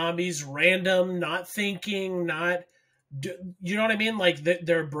like zombies, random, not thinking, not. You know what I mean? Like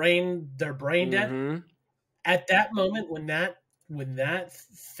their brain dead. At that moment, when that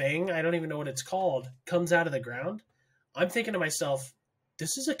thing, I don't even know what it's called, comes out of the ground, I'm thinking to myself,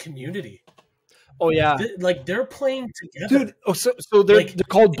 this is a community. Oh yeah, like they're playing together, dude. Oh, so they're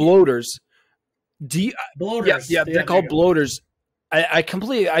called bloaters. Bloaters. Yeah, they're called bloaters. I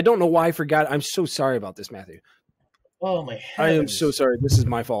completely. I don't know why I forgot. I'm so sorry about this, Matthew. Oh my heavens. I am so sorry. This is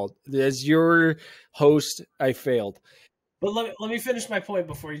my fault. As your host, I failed. But let me finish my point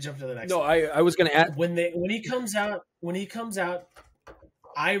before you jump to the next. No, one. I was going to add when he comes out,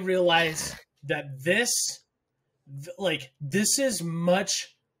 I realize that this is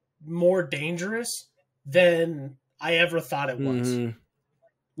much more dangerous than I ever thought it was.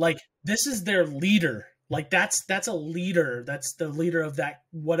 Like this is their leader. Like that's a leader. That's the leader of that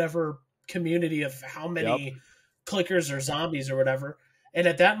whatever community of how many clickers or zombies or whatever. And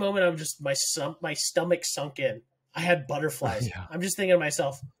at that moment, I'm just my stomach sunk in. I had butterflies. Yeah. I'm just thinking to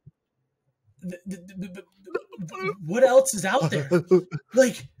myself, what else is out there?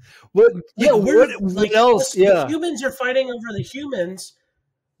 Like, what else? The humans are fighting over the humans,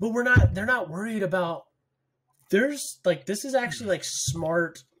 but they're not worried about, this is actually like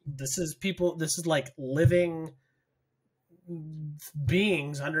smart. This is like living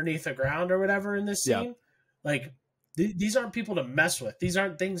beings underneath the ground or whatever in this scene. Like, these aren't people to mess with. These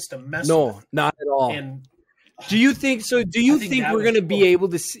aren't things to mess with. No, not at all. And, do you think so? Do you think we're going to be able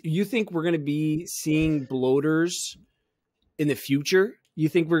to? You think we're going to be seeing bloaters in the future? You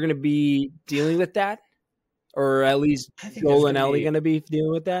think we're going to be dealing with that, or at least Joel and Ellie going to be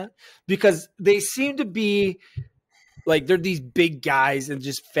dealing with that? Because they seem to be like they're these big guys and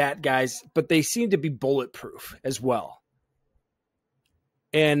just fat guys, but they seem to be bulletproof as well.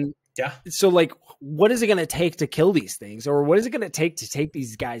 And so like, what is it going to take to kill these things, or what is it going to take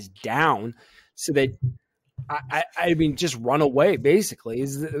these guys down so that? I mean, just run away, basically,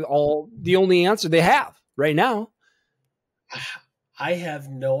 is the only answer they have right now. I have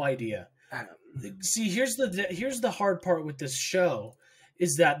no idea. See, here's the hard part with this show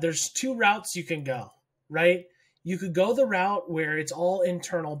is that there's two routes you can go, right? You could go the route where it's all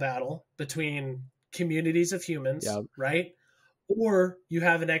internal battle between communities of humans, right? Or you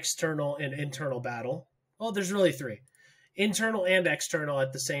have an external and internal battle. Well, there's really three. Internal and external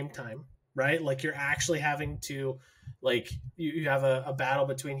at the same time. Right? Like you're actually having to, like, you have a battle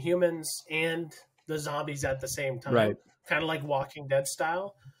between humans and the zombies at the same time. Right. Kind of like Walking Dead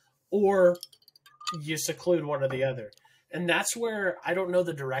style. Or you seclude one or the other. And that's where I don't know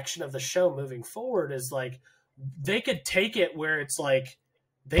the direction of the show moving forward is like, they could take it where it's like,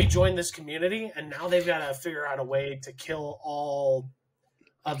 they join this community and now they've got to figure out a way to kill all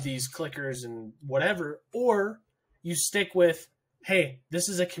of these clickers and whatever. Or you stick with, hey, this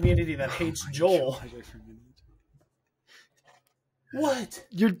is a community that hates Joel. What?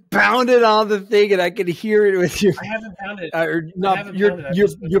 You're pounding on the thing, and I can hear it with you. I haven't pounded.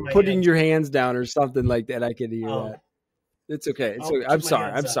 You're putting your hands down or something like that. I can hear that. It's okay. It's okay. I'm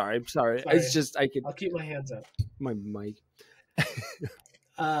sorry. It's just I'll keep my hands up. My mic.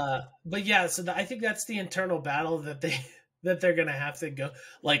 But yeah, so I think that's the internal battle that they're gonna have to go.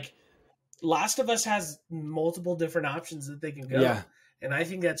 Like, Last of Us has multiple different options that they can go. Yeah. And I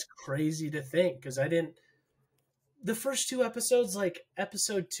think that's crazy to think because the first two episodes, like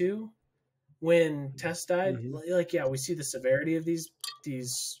episode 2, when Tess died, we see the severity of these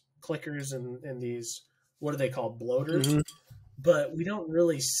clickers and these, what are they called? Bloaters. But we don't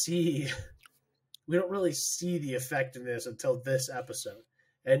really see the effectiveness until this episode.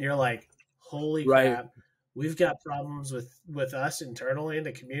 And you're like, holy crap, we've got problems with us internally in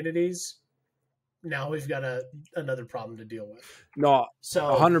the communities. Now we've got another problem to deal with. No, so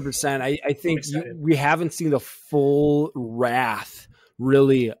 100%. I think we haven't seen the full wrath,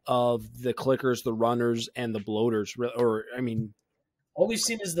 really, of the clickers, the runners, and the bloaters. Or, I mean, all we've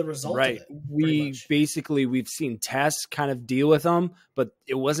seen is the result of it. We've seen Tess kind of deal with them, but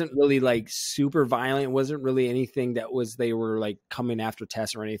it wasn't really like super violent. It wasn't really anything they were like coming after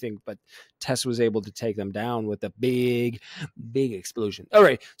Tess or anything, but Tess was able to take them down with a big explosion. All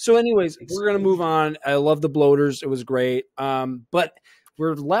right. So anyways, we're going to move on. I love the bloaters. It was great. But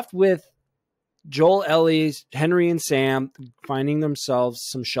we're left with Joel, Ellie, Henry, and Sam finding themselves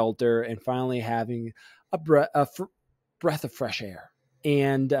some shelter and finally having breath of fresh air.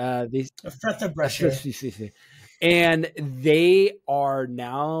 And a breath of fresh air. And they are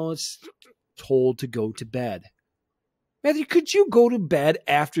now told to go to bed. Matthew, could you go to bed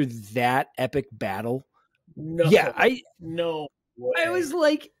after that epic battle? No. Yeah, no way. I was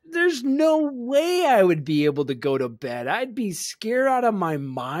like, there's no way I would be able to go to bed. I'd be scared out of my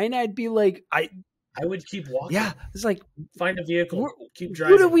mind. I'd be like, I would keep walking. Yeah, it's like, find a vehicle, keep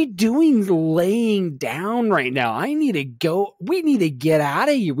driving. What are we doing laying down right now? I need to go. We need to get out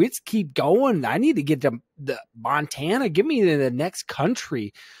of here. Let's keep going. I need to get to the Montana. Get me to the next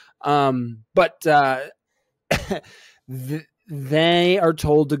country. But they are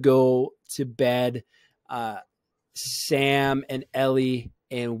told to go to bed. Sam and Ellie,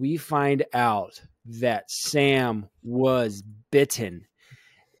 and we find out that Sam was bitten,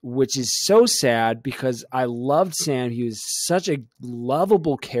 which is so sad because I loved Sam. He was such a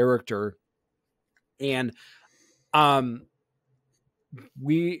lovable character. And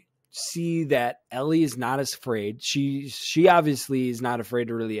we see that Ellie is not as afraid. She obviously is not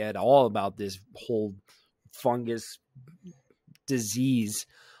afraid really at all about this whole fungus disease.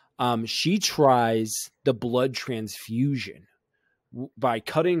 She tries the blood transfusion by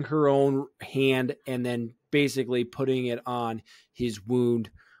cutting her own hand and then basically putting it on his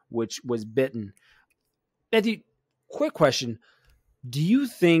wound, which was bitten. Matthew, quick question. Do you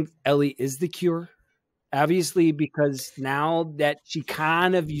think Ellie is the cure? Obviously, because now that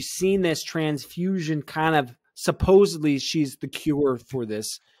you've seen this transfusion supposedly she's the cure for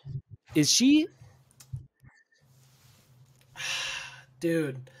this. Is she?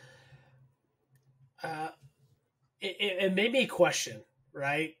 Dude. It made me question,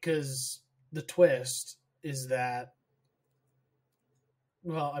 right? Because the twist is that,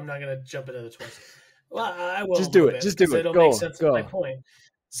 well, I'm not going to jump into the twist. Well, I will. Just do it. Just do it. It'll make sense of my point.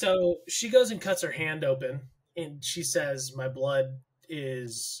 So she goes and cuts her hand open, and she says, "My blood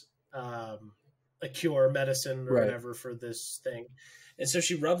is a cure, medicine, or whatever for this thing." And so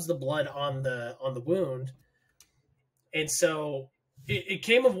she rubs the blood on the wound, and so it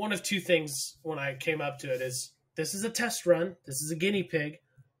came of one of two things when I came up to it: is this is a test run, this is a guinea pig,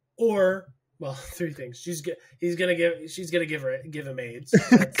 or well, three things. She's gonna give him AIDS.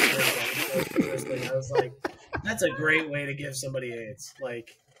 That's the first thing. I was like, that's a great way to give somebody AIDS,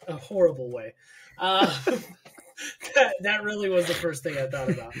 like a horrible way. That really was the first thing I thought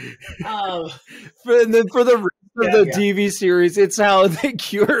about. And then for the TV series, it's how they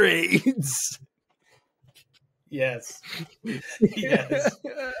cure AIDS. Yes. Yes.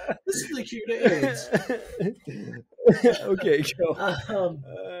 This is the cure to AIDS. Okay, go.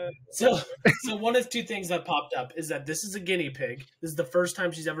 So one of two things that popped up is that this is a guinea pig. This is the first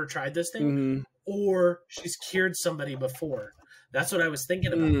time she's ever tried this thing, or she's cured somebody before. That's what I was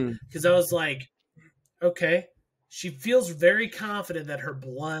thinking about, because I was like, okay, she feels very confident that her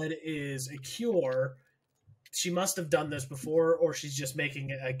blood is a cure. She must have done this before, or she's just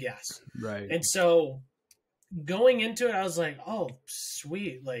making a guess. Right. And so going into it, I was like, oh,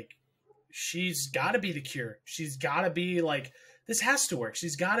 sweet. Like, she's got to be the cure. She's got to be like, this has to work.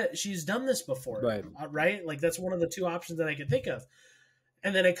 She's done this before. Right. Right. Like, that's one of the two options that I could think of.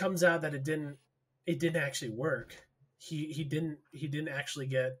 And then it comes out that it didn't actually work. He didn't actually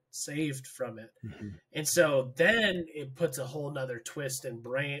get saved from it. And so then it puts a whole nother twist and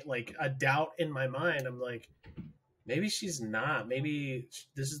brain, like a doubt in my mind. I'm like, maybe she's not. Maybe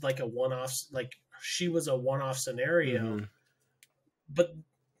this is like a one-off, like she was a one-off scenario. But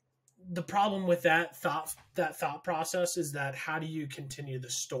the problem with that thought process is that how do you continue the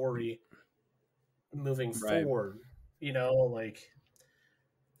story moving forward? You know, like,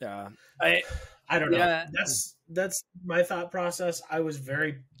 yeah, I don't know. Yeah. That's my thought process. I was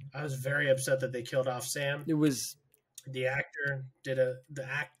very upset that they killed off Sam. It was the actor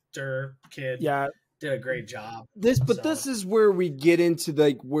kid. Yeah. Did a great job. This is where we get into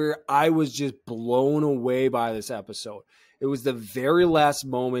where I was just blown away by this episode. It was the very last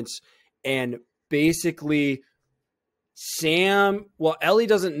moments, and basically Ellie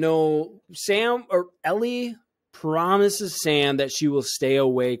doesn't know. Ellie promises Sam that she will stay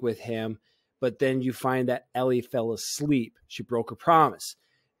awake with him, but then you find that Ellie fell asleep. She broke her promise.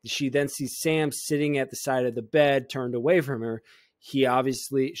 She then sees Sam sitting at the side of the bed, turned away from her. She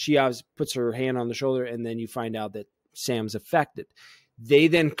obviously puts her hand on the shoulder, and then you find out that Sam's affected. They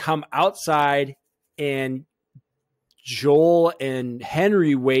then come outside, and Joel and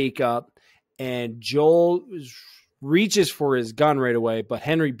Henry wake up, and Joel reaches for his gun right away, but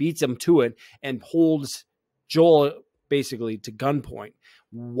Henry beats him to it and holds Joel basically to gunpoint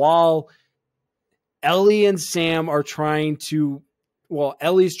while Ellie and Sam are trying to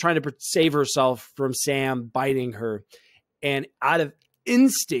Ellie's trying to save herself from Sam biting her. And out of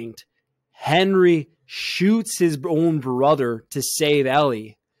instinct, Henry shoots his own brother to save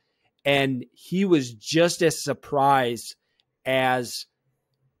Ellie. And he was just as surprised as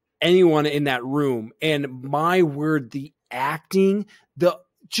anyone in that room. And my word, the acting,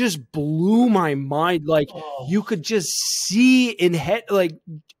 just blew my mind. Like you could just see in head, like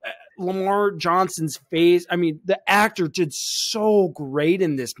Lamar Johnson's face. I mean, the actor did so great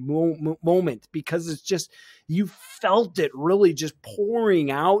in this moment because it's just, you felt it really just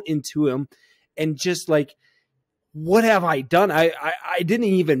pouring out into him, and just like, what have I done? I didn't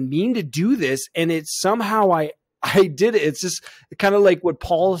even mean to do this. And it's somehow I did it. It's just kind of like what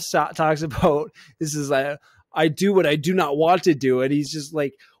Paul talks about. This is I do what I do not want to do. And he's just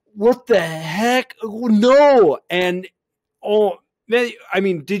like, what the heck? No. And, oh man, I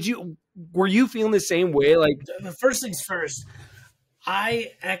mean, were you feeling the same way? Like, the first things first,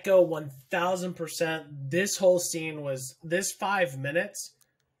 I echo 1000%. This whole scene was this 5 minutes.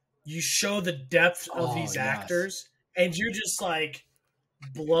 You show the depth of these actors, and you're just like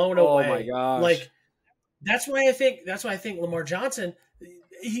blown away. Oh my gosh! Like that's why I think Lamar Johnson,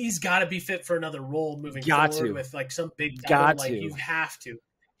 he's got to be fit for another role moving forward with like some big title. Like you have to.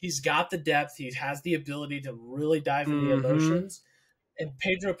 He's got the depth. He has the ability to really dive into the emotions. And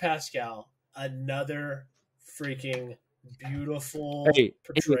Pedro Pascal, another freaking beautiful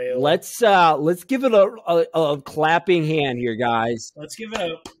portrayal. Let's give it a clapping hand here, guys. Let's give it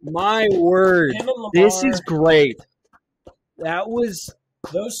up. My word, this is great. That was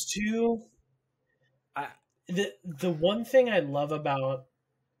those two. The one thing I love about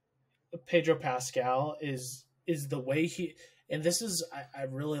Pedro Pascal is the way he, and this is I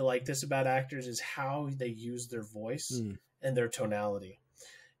really like this about actors, is how they use their voice and their tonality.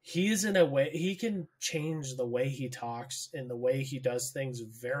 He's in a way, he can change the way he talks and the way he does things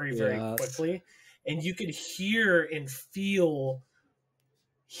very, very quickly. And you could hear and feel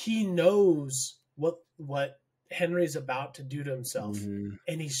he knows what Henry's about to do to himself.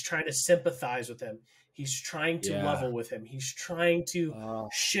 And he's trying to sympathize with him. He's trying to level with him. He's trying to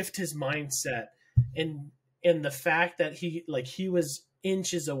shift his mindset. And the fact that he was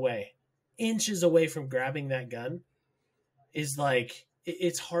inches away from grabbing that gun is like,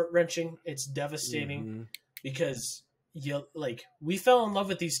 it's heart-wrenching. It's devastating because we fell in love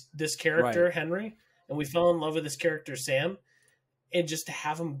with this character, Henry, and we fell in love with this character, Sam, and just to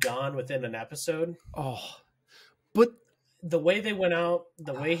have him gone within an episode. Oh, but the way they went out,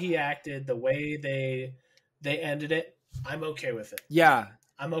 the way he acted, the way they ended it, I'm okay with it. Yeah.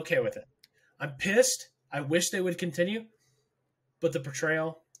 I'm okay with it. I'm pissed. I wish they would continue, but the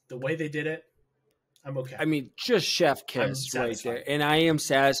portrayal, the way they did it, I'm okay. I mean, just chef kiss right there. And I am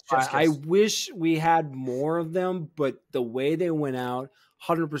satisfied. I wish we had more of them, but the way they went out,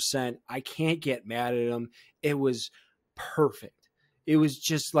 100%, I can't get mad at them. It was perfect. It was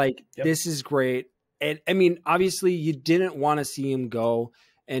just like, this is great. And I mean, obviously you didn't want to see him go.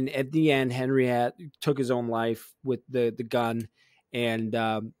 And at the end, Henry took his own life with the gun. And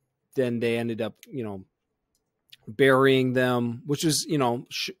then they ended up, burying them, which was,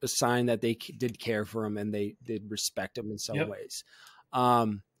 a sign that they did care for him and they did respect him in some ways.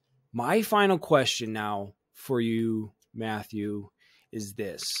 My final question now for you, Matthew, is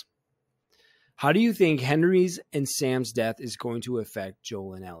this. How do you think Henry's and Sam's death is going to affect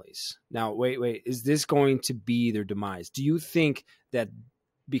Joel and Ellie's? Now, wait, is this going to be their demise? Do you think that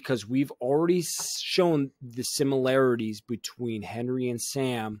because we've already shown the similarities between Henry and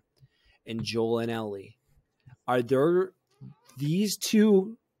Sam and Joel and Ellie, are these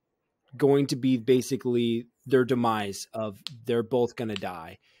two going to be basically their demise of they're both going to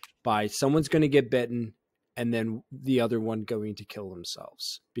die by someone's going to get bitten and then the other one going to kill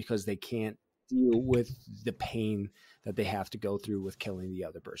themselves because they can't deal with the pain that they have to go through with killing the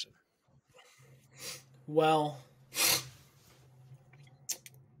other person? Well,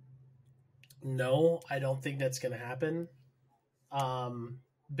 no, I don't think that's going to happen.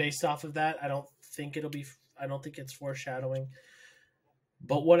 Based off of that, I don't think it's foreshadowing.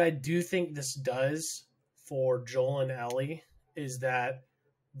 But what I do think this does for Joel and Ellie is that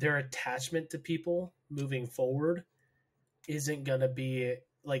their attachment to people moving forward isn't going to be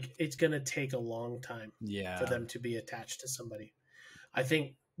it's going to take a long time for them to be attached to somebody. I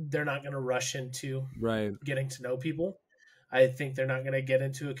think they're not going to rush into getting to know people. I think they're not going to get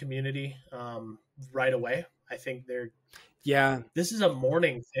into a community right away. I think this is a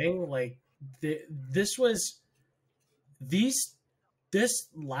mourning thing. This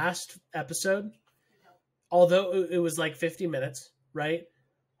last episode, although it was 50 minutes, right?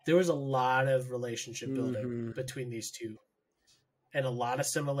 There was a lot of relationship building between these two. and a lot of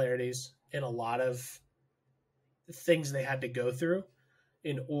similarities and a lot of things they had to go through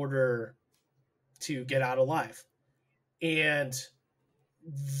in order to get out alive. And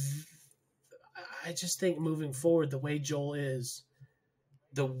I just think moving forward, the way Joel is,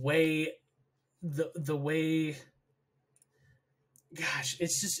 the way, gosh,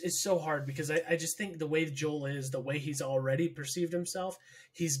 it's so hard because I just think the way Joel is, the way he's already perceived himself,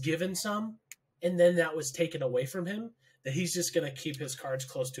 he's given some, and then that was taken away from him, that he's just going to keep his cards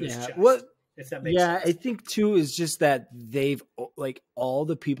close to his chest. If that makes sense. I think too is just that they've like all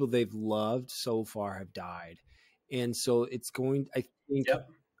the people they've loved so far have died. And so it's going, I think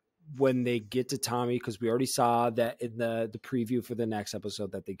when they get to Tommy, because we already saw that in the preview for the next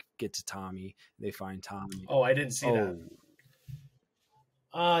episode that they get to Tommy, they find Tommy. Oh, I didn't see that.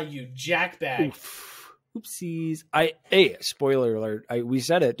 You jackbag. Oopsies. Spoiler alert. We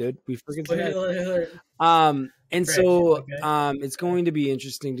said it, dude. We freaking said it. Alert. And so it's going to be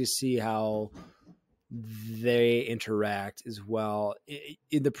interesting to see how they interact as well.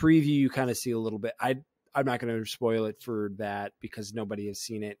 In the preview, you kind of see a little bit. I'm not going to spoil it for that because nobody has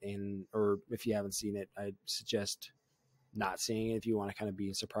seen it, or if you haven't seen it, I suggest not seeing it if you want to kind of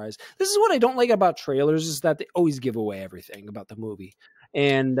be surprised. This is what I don't like about trailers, is that they always give away everything about the movie.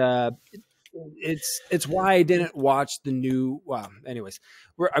 And it's why I didn't watch the new. Well, anyways,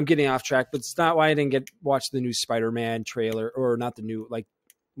 I'm getting off track, but it's not why I didn't watch the new Spider-Man trailer, or not the new, like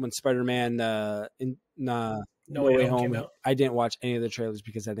when Spider-Man No Way Home. I didn't watch any of the trailers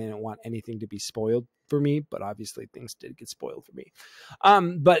because I didn't want anything to be spoiled for me. But obviously, things did get spoiled for me.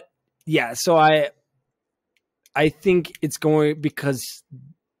 But yeah, so I think it's going because.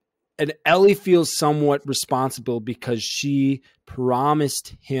 And Ellie feels somewhat responsible because she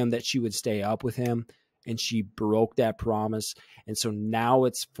promised him that she would stay up with him, and she broke that promise. And so now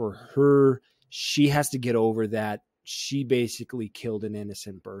it's for her. She has to get over that. She basically killed an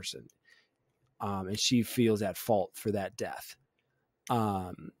innocent person. And she feels at fault for that death.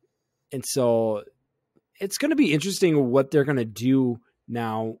 And so it's going to be interesting what they're going to do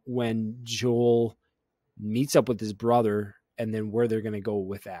now when Joel meets up with his brother, and then where they're going to go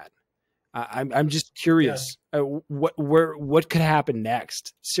with that. I'm just curious. What could happen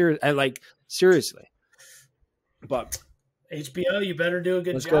next? Seriously. But HBO, you better do a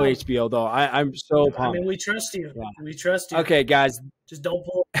good job. Let's go HBO though. I'm so pumped. I mean, we trust you. Yeah. We trust you. Okay, guys. Just don't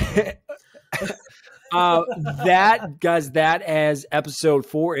pull. That as episode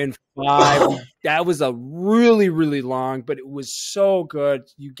 4 and 5. That was a really, really long, but it was so good.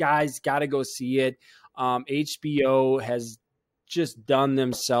 You guys got to go see it. HBO has just done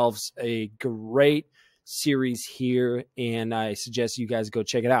themselves a great series here, and I suggest you guys go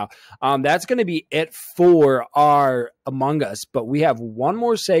check it out. That's going to be it for our Among Us, but we have one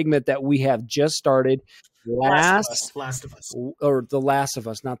more segment that we have just started. Last of Us. Or The Last of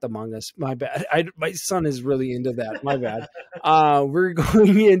Us, not the Among Us. My bad. My son is really into that. My bad. We're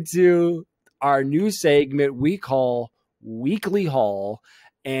going into our new segment we call Weekly Haul,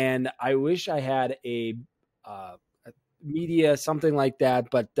 and I wish I had a media, something like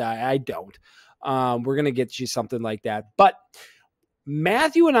that, but I don't. We're going to get you something like that. But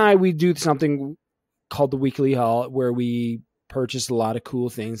Matthew and I, we do something called the Weekly Haul, where we purchase a lot of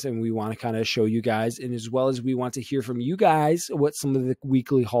cool things, and we want to kind of show you guys, and as well as we want to hear from you guys what some of the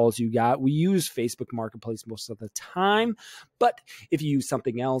weekly hauls you got. We use Facebook Marketplace most of the time, but if you use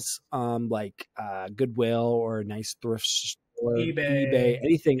something else, like Goodwill or a nice thrift store, eBay,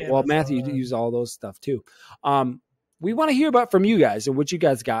 anything. Amazon. Well, Matthew, you use all those stuff too. We want to hear about from you guys and what you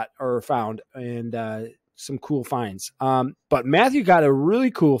guys got or found, and some cool finds. But Matthew got a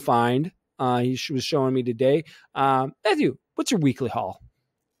really cool find. He was showing me today. Matthew, what's your weekly haul?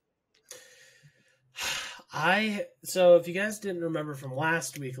 So if you guys didn't remember from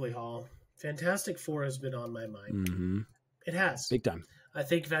last weekly haul, Fantastic Four has been on my mind. Mm-hmm. It has. Big time. I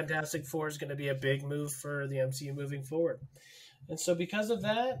think Fantastic Four is going to be a big move for the MCU moving forward. And so because of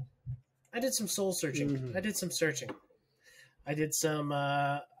that, I did some soul searching. Mm-hmm. I did some searching. I did some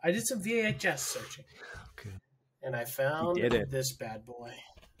VHS searching. Okay. And I found this bad boy.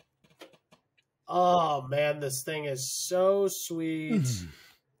 Oh man, this thing is so sweet.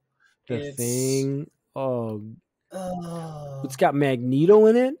 It's got Magneto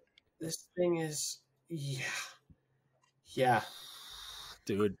in it. This thing is, yeah,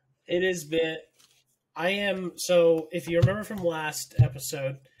 dude. It has been. So if you remember from last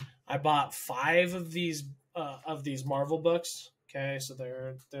episode, I bought 5 of these Marvel books. Okay, so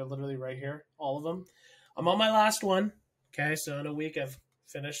they're literally right here, all of them. I'm on my last one. Okay, so in a week I've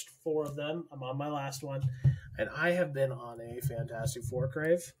finished 4 of them. I'm on my last one, and I have been on a Fantastic Four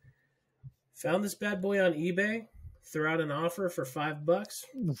crave. Found this bad boy on eBay threw out an offer for $5. I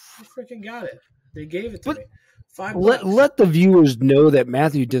freaking got it. They gave it to me. $5. Let the viewers know that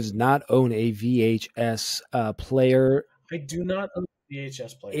Matthew does not own a VHS player. I do not own a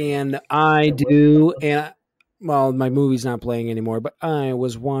VHS player. And I do. And well, my movie's not playing anymore, but I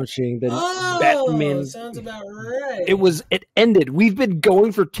was watching the Batman. Sounds about right. It ended. We've been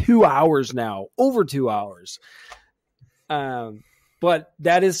going for 2 hours now. Over 2 hours. But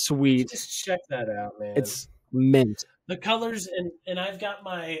that is sweet. Just check that out, man. It's mint. The colors and I've got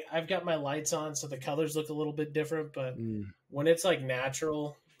my lights on, so the colors look a little bit different. But when it's like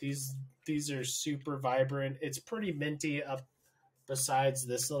natural, these are super vibrant. It's pretty minty up besides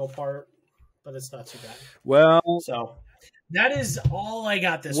this little part, but it's not too bad. Well, so that is all I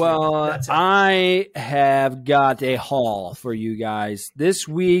got this week. Well, I have got a haul for you guys this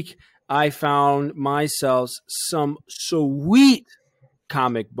week. I found myself some sweet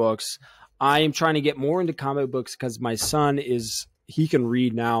comic books. I am trying to get more into comic books because my son he can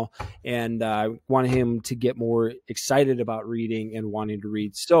read now, and I want him to get more excited about reading and wanting to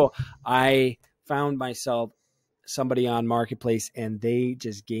read. So I found myself somebody on Marketplace, and they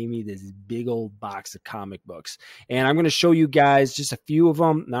just gave me this big old box of comic books. And I'm going to show you guys just a few of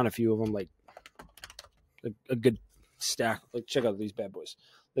them, not a few of them, like a good stack. Like, check out these bad boys.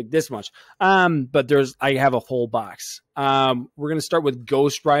 Like this much. But I have a whole box. We're gonna start with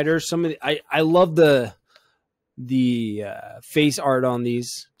Ghost Rider. I love the face art on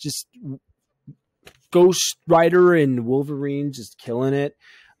these. Just Ghost Rider and Wolverine just killing it.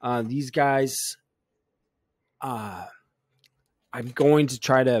 These guys, I'm going to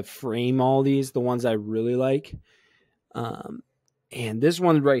try to frame all these, the ones I really like. And this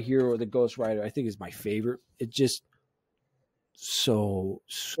one right here, or the Ghost Rider, I think is my favorite. It just so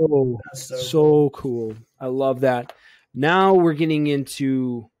cool. I love that. Now we're getting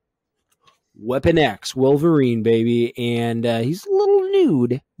into Weapon X, Wolverine, baby, and he's a little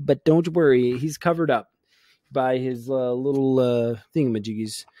nude, but don't worry, he's covered up by his little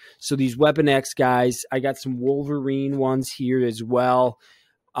thingamajiggies. So these Weapon X guys, I got some Wolverine ones here as well.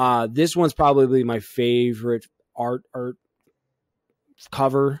 This one's probably my favorite art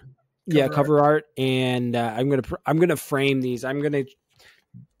cover. Cover art, and I'm gonna frame these. I'm gonna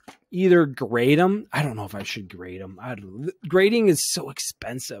either grade them. I don't know if I should grade them. Grading is so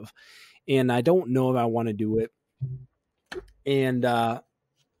expensive, and I don't know if I want to do it. And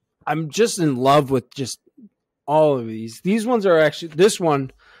I'm just in love with just all of these. These ones are actually, this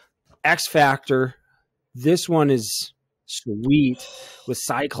one, X Factor. This one is sweet with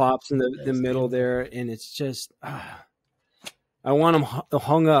Cyclops in the middle there, and it's just. I want them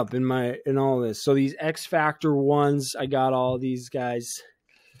hung up in all this. So these X Factor ones, I got all these guys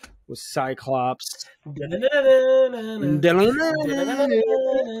with Cyclops. Oh,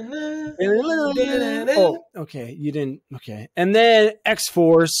 okay, you didn't. Okay, and then X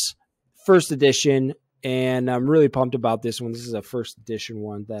Force first edition, and I'm really pumped about this one. This is a first edition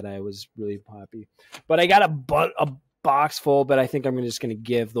one that I was really happy. But I got a box full, but I think I'm just going to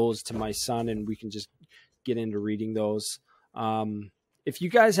give those to my son, and we can just get into reading those. If you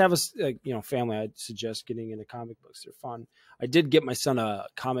guys have a family, I'd suggest getting into comic books. They're fun. I did get my son a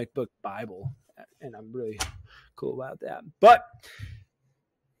comic book Bible, and I'm really cool about that. But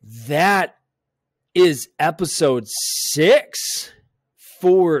that is episode 6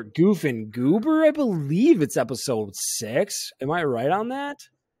 for Goof and Goober. I believe it's episode 6. Am I right on that?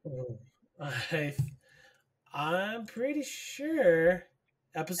 I'm pretty sure.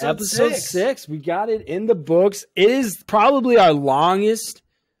 Episode 6. We got it in the books. It is probably our longest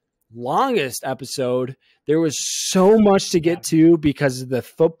episode. There was so much to get to because of the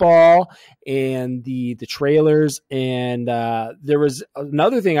football and the trailers. And there was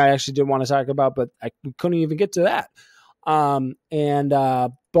another thing I actually didn't want to talk about, but I couldn't even get to that.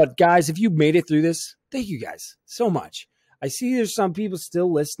 But guys, if you made it through this, thank you guys so much. I see there's some people still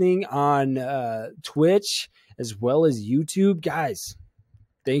listening on Twitch as well as YouTube. Guys,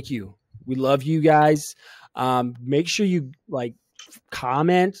 thank you. We love you guys. Make sure you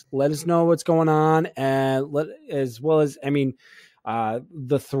comment, let us know what's going on, and as well as the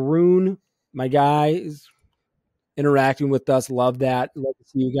Tharoon, my guy, is interacting with us. Love that. Love to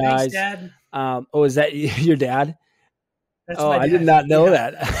see you guys. Thanks, Dad. Is that your dad? That's my dad. I did not know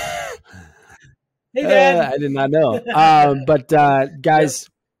that. Hey, Dad. I did not know. But guys,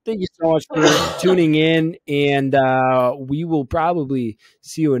 thank you so much for tuning in, and we will probably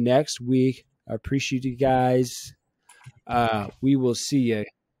see you next week. I appreciate you guys. We will see you.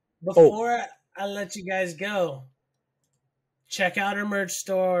 Before I let you guys go, check out our merch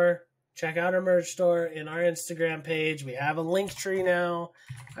store. check out our merch store in our Instagram page. We have a link tree now.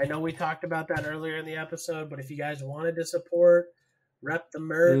 I know we talked about that earlier in the episode, but if you guys wanted to support, rep the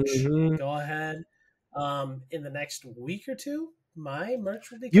merch, go ahead. In the next week or two, my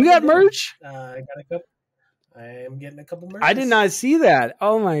merch will be You got merch? I am getting a couple merch. I did not see that.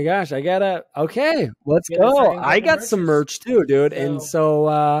 Oh my gosh. Okay, let's go. I got some merch too, dude. And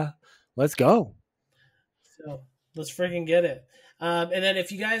so let's go. So let's freaking get it. And then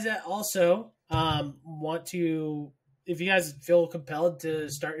if you guys also if you guys feel compelled to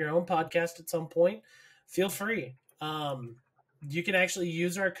start your own podcast at some point, feel free. You can actually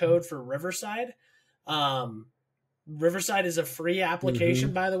use our code for Riverside. Riverside is a free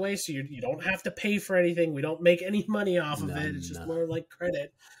application, by the way, so you don't have to pay for anything. We don't make any money off of it. It's just more like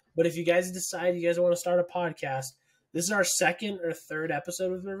credit. But if you guys decide you guys want to start a podcast, this is our second or third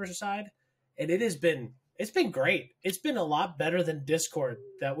episode with Riverside, and it's been great. It's been a lot better than Discord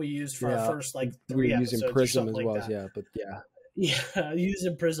that we used for our first 3 episodes. Using Prism as well,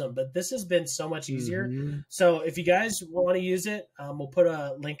 using Prism. But this has been so much easier. So if you guys want to use it, we'll put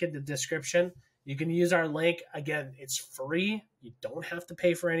a link in the description. You can use our link. Again, it's free. You don't have to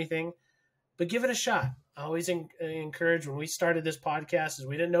pay for anything, but give it a shot. I always encourage, when we started this podcast, is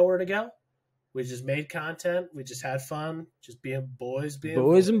we didn't know where to go. We just made content. We just had fun, just being boys.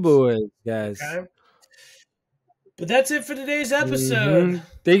 And boys, guys. Okay? But that's it for today's episode.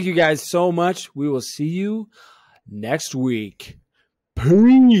 Thank you guys so much. We will see you next week.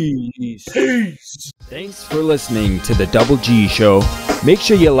 Peace. Thanks for listening to the Double G Show. Make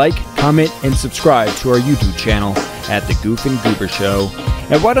sure you like, comment, and subscribe to our YouTube channel at the Goof and Goober Show.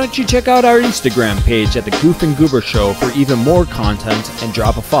 And why don't you check out our Instagram page at the Goof and Goober Show for even more content and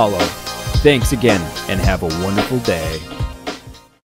drop a follow. Thanks again, and have a wonderful day.